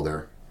really well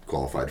there.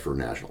 Qualified for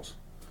nationals,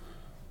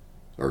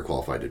 or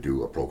qualified to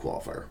do a pro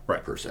qualifier,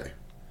 right, per se.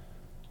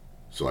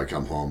 So I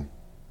come home,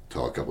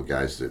 tell a couple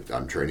guys that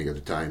I'm training at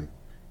the time.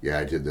 Yeah,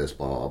 I did this,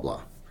 blah blah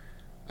blah.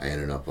 I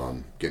ended up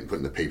getting put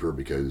in the paper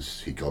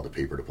because he called the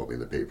paper to put me in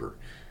the paper.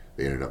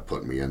 They ended up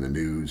putting me in the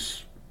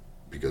news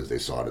because they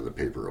saw it in the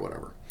paper or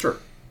whatever. Sure.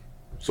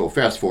 So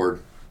fast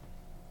forward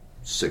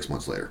 6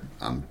 months later,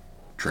 I'm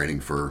training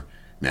for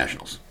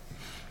nationals.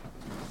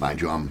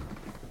 Mind you, I'm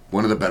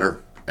one of the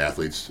better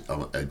athletes.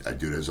 I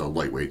do it as a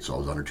lightweight, so I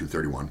was under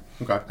 231.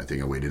 Okay. I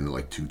think I weighed in at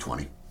like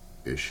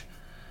 220-ish.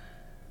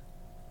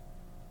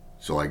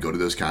 So I go to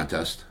this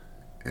contest,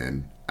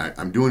 and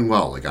I'm doing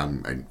well. Like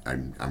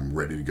I'm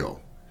ready to go.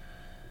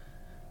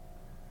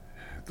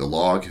 The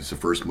log is the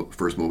first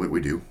movement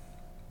we do.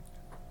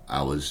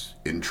 I was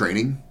in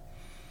training,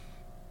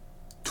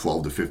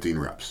 12 to 15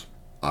 reps,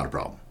 not a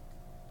problem.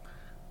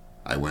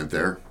 I went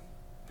there.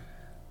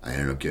 I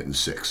ended up getting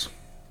 6.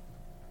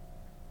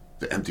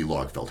 The empty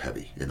log felt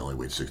heavy. It only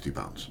weighed 60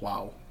 pounds.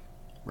 Wow.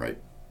 Right.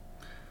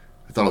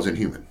 I thought I was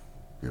inhuman.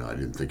 I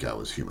didn't think I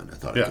was human. I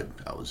thought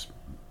I was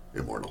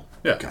immortal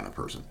kind of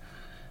person.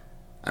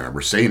 I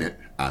remember saying it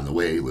on the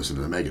way,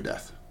 listening to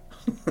Megadeth.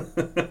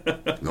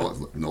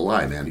 No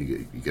lie, man.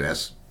 You could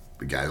ask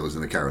the guy that was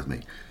in the car with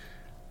me.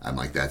 I'm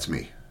like, that's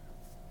me.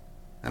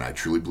 And I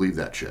truly believe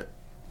that shit,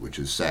 which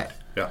is sad.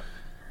 Yeah.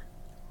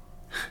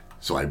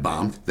 So I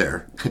bombed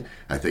there.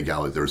 I think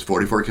there was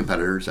 44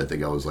 competitors. I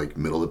think I was like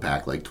middle of the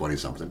pack, like 20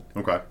 something.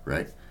 Okay.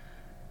 Right.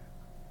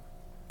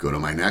 Go to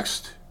my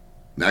next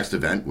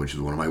event, which is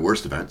one of my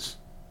worst events,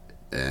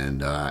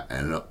 and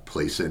ended up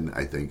placing,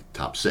 I think,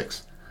 top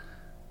 6.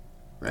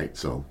 Right.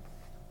 So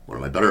one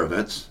of my better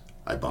events,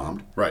 I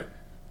bombed. Right.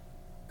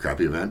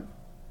 crappy event,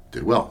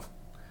 did well.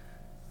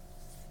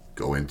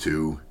 Go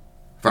into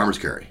farmer's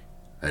carry.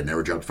 I had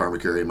never dropped farmer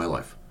carry in my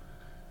life.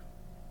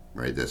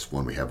 Right, that's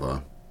when we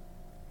have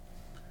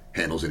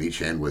handles in each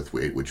hand with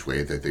which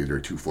way. I think they were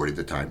 240 at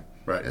the time.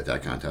 Right. At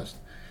that contest,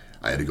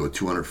 I had to go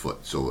 200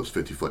 foot, so it was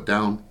 50 foot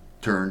down,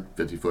 turn,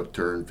 50 foot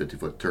turn, 50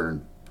 foot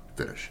turn,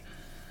 finish.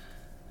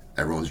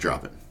 Everyone's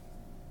dropping.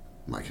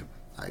 I'm like,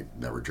 I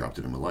never dropped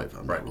it in my life.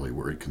 I'm not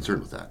really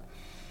concerned with that.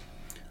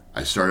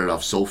 I started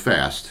off so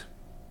fast,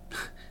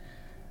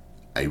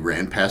 I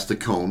ran past the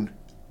cone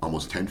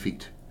almost 10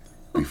 feet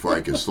before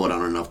I could slow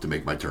down enough to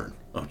make my turn.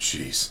 Oh,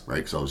 jeez. Right,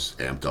 because I was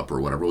amped up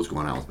or whatever was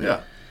going on with me.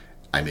 Yeah.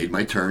 I made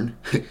my turn.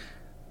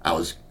 I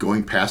was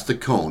going past the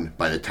cone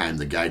by the time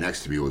the guy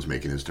next to me was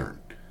making his turn.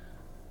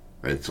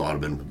 Right, so I'd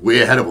have been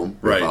way ahead of him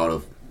if I would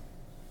have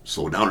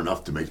slowed down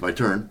enough to make my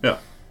turn. Yeah.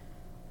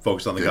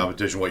 Focused on the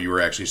competition, what you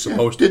were actually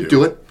supposed to do. Didn't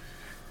do it.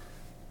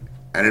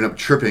 I ended up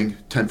tripping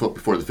 10 foot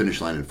before the finish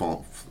line and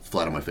falling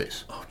flat on my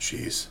face. Oh,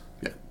 jeez.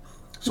 Yeah.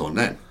 So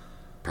then,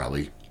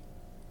 probably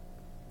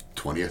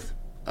 20th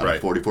out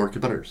of 44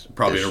 competitors.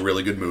 Probably in a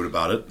really good mood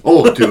about it.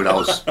 Oh, dude, I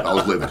was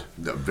livid.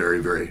 Very,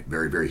 very,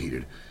 very, very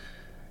heated.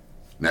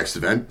 Next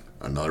event,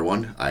 another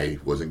one I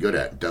wasn't good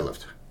at,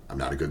 deadlift. I'm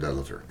not a good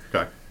deadlifter.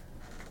 Okay.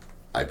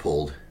 I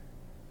pulled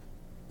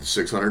the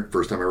 600.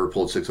 First time I ever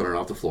pulled 600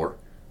 off the floor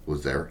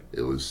was there.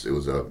 It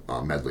was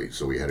a medley,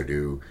 so we had to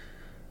do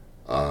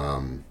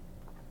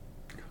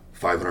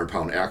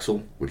 500-pound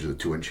axle, which is a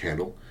 2-inch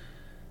handle,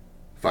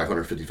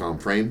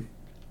 550-pound frame,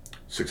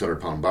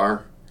 600-pound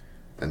bar,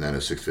 and then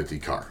a 650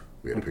 car.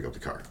 We had to pick up the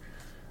car.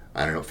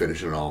 I ended up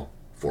finishing it all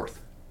 4th.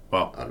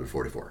 Wow. Out of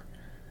 44.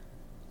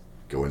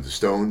 Go into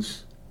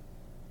stones,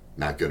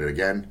 not good at it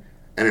again.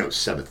 Ended up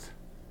 7th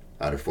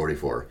out of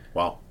 44.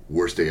 Wow.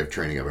 Worst day of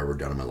training I've ever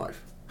done in my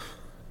life.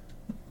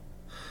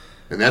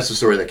 And that's the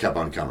story that kept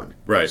on coming.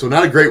 Right. So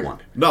not a great one.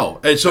 No.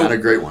 And so, not a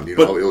great one. It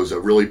was a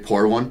really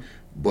poor one,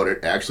 but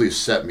it actually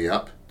set me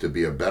up to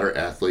be a better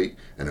athlete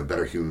and a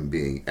better human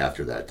being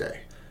after that day.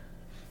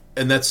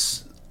 And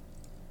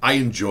I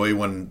enjoy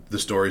when the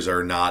stories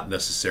are not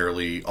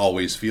necessarily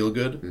always feel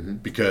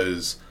good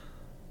because,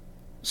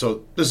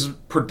 so this is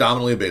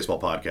predominantly a baseball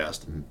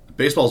podcast.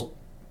 Baseball's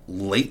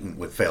latent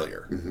with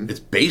failure. It's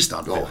based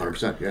on failure.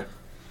 100%, yeah.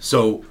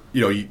 So,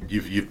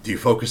 you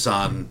focus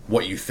on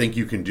what you think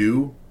you can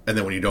do, and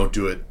then when you don't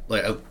do it,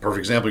 like a perfect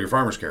example, your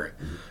farmer's carry.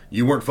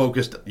 You were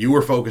focused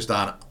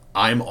on,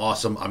 I'm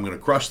awesome, I'm going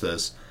to crush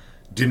this.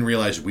 Didn't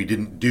realize we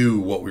didn't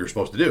do what we were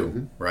supposed to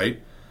do,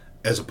 right?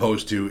 As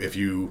opposed to if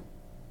you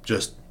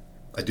just,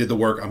 I did the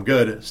work, I'm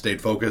good,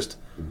 stayed focused,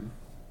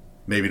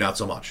 maybe not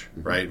so much,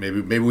 right?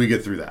 Maybe we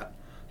get through that.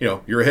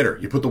 You're a hitter,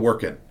 you put the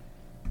work in.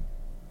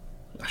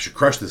 I should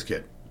crush this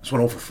kid. This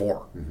went 0 for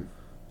 4.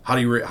 How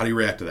do you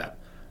react to that?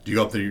 Do you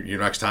go up there your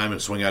next time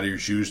and swing out of your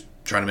shoes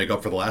trying to make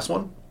up for the last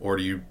one? Or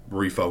do you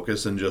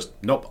refocus and just,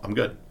 nope, I'm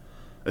good?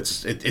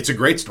 It's a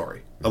great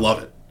story. I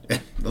love it.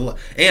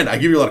 And I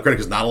give you a lot of credit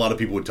because not a lot of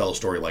people would tell a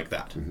story like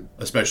that,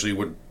 especially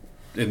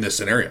in this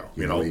scenario.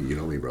 You know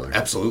me, brother.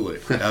 Absolutely.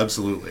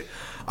 Absolutely.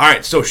 All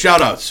right, so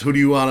shout-outs. Who do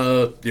you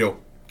want to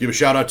give a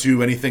shout-out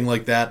to, anything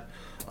like that?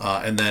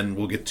 And then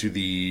we'll get to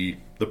the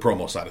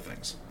promo side of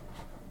things.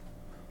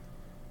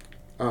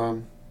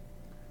 Of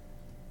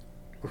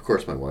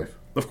course, my wife.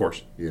 Of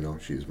course.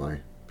 She's my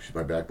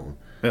backbone.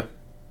 Yeah.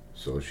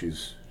 So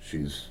she's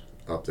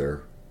up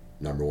there,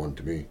 number one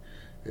to me,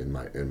 in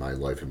my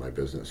life and my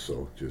business.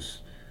 So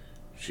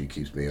she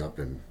keeps me up,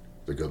 and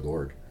the good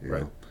Lord, you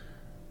know.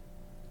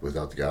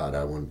 Without God,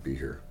 I wouldn't be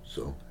here.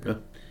 So it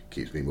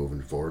keeps me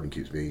moving forward and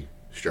keeps me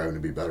striving to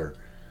be better.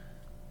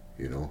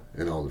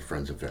 And all the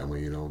friends and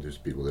family, there's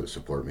people that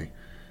support me,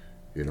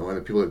 and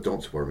the people that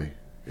don't support me,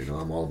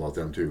 I'm all about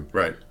them too.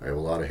 Right. I have a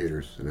lot of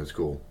haters, and it's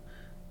cool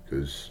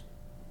because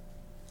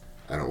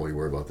I don't really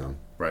worry about them.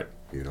 Right.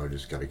 I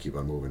just got to keep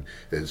on moving.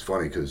 It's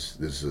funny because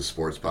this is a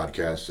sports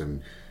podcast,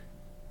 and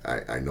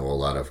I know a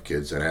lot of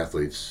kids and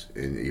athletes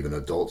and even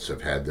adults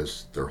have had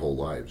this their whole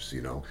lives.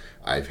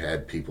 I've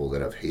had people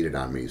that have hated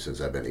on me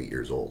since I've been 8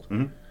 years old,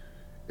 and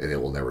it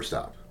will never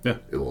stop. Yeah.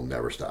 It will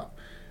never stop.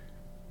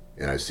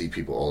 And I see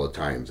people all the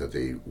time that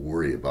they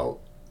worry about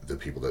the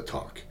people that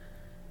talk.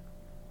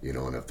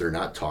 And if they're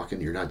not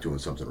talking, you're not doing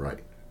something right.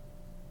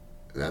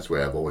 And that's the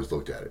way I've always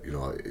looked at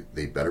it.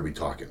 They better be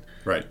talking.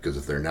 Right. Because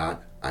if they're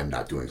not, I'm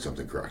not doing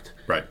something correct.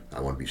 Right. I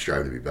want to be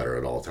striving to be better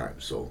at all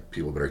times. So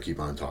people better keep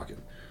on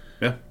talking.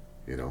 Yeah.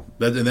 And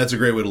that's a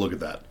great way to look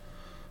at that.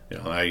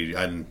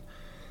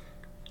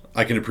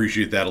 I can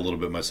appreciate that a little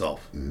bit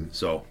myself.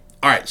 So,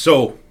 all right.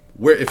 So,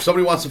 if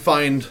somebody wants to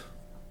find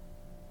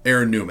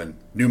Aaron Newman,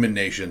 Newman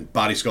Nation,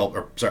 Body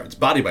Sculpt, it's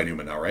Body by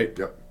Newman now, right?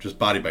 Yep. Just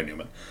Body by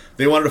Newman.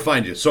 They wanted to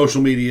find you.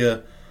 Social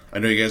media. I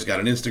know you guys got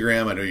an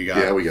Instagram. I know you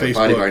got we got Facebook.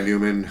 Body by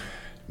Newman,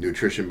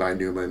 Nutrition by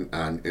Newman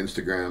on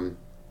Instagram.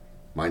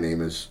 My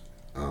name is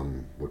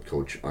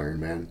Coach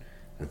Ironman,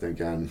 I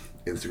think, on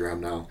Instagram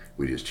now.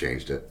 We just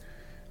changed it.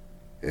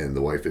 And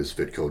the wife is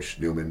Fit Coach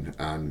Newman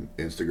on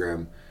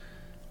Instagram.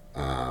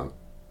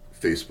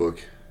 Facebook,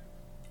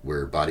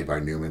 we're Body by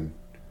Newman.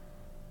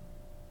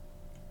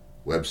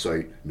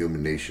 Website,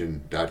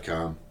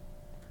 newmannation.com.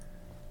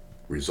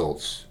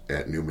 Results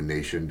at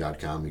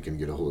newmannation.com. You can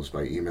get a hold of us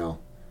by email.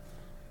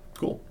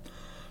 Cool.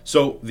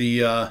 So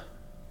I'm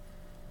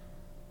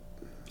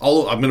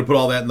going to put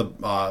all that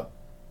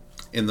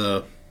in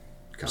the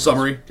Comments.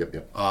 summary.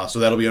 Yep. So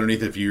that'll be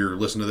underneath if you're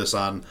listening to this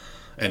on,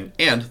 and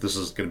this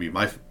is going to be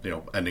my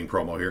ending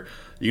promo here.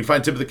 You can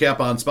find Tip of the Cap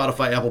on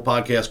Spotify, Apple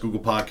Podcasts, Google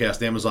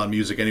Podcasts, Amazon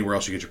Music, anywhere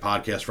else you get your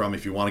podcast from.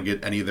 If you want to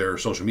get any of their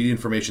social media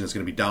information, it's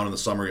going to be down in the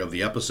summary of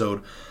the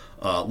episode.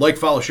 Like,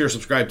 follow, share,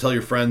 subscribe, tell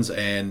your friends,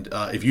 and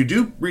if you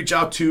do reach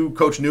out to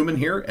Coach Newman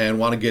here and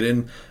want to get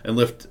in and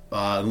lift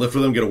with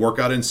him, get a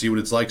workout in, see what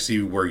it's like,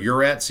 see where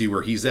you're at, see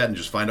where he's at, and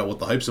just find out what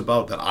the hype's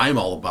about, that I'm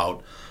all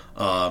about.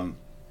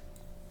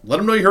 Let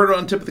him know you heard it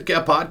on Tip of the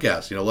Cap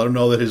podcast. Let him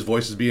know that his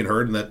voice is being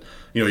heard and that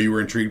you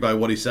were intrigued by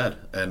what he said.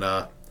 And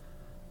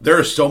there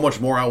is so much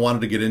more I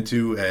wanted to get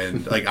into,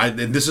 and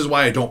and this is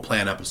why I don't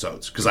plan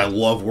episodes, because I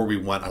love where we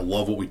went, I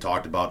love what we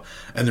talked about,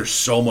 and there's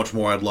so much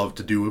more I'd love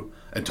to do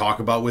and talk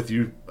about with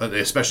you,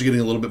 especially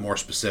getting a little bit more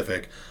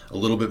specific, a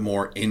little bit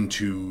more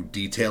into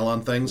detail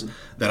on things.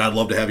 That I'd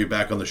love to have you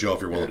back on the show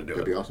if you're willing to do it.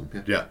 That'd be awesome.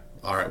 Yeah.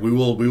 All right. We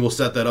will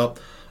set that up.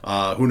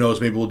 Who knows?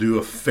 Maybe we'll do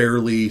a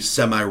fairly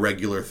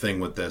semi-regular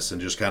thing with this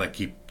and just kind of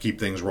keep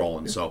things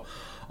rolling. Yeah. So.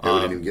 We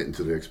didn't even get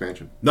into the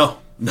expansion. No,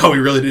 we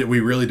really did.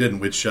 We really didn't.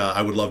 Which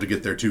I would love to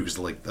get there too, because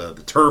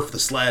the turf, the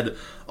sled,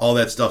 all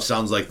that stuff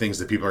sounds like things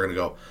that people are going to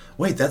go,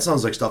 wait, that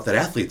sounds like stuff that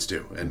athletes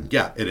do, and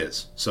yeah, it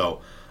is. So,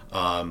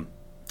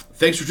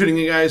 thanks for tuning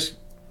in, guys.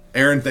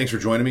 Aaron, thanks for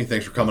joining me.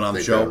 Thanks for coming on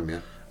the show. Having me.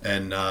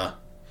 And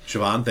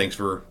Siobhan, thanks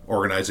for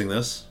organizing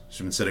this.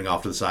 She's been sitting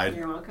off to the side.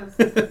 You're welcome.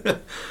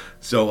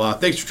 So,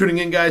 thanks for tuning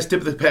in, guys.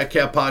 Tip of the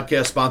Cap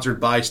podcast, sponsored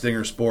by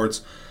Stinger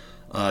Sports.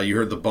 You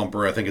heard the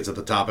bumper. I think it's at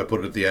the top. I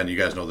put it at the end. You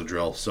guys know the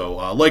drill. So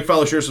like,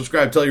 follow, share,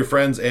 subscribe, tell your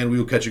friends, and we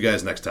will catch you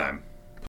guys next time.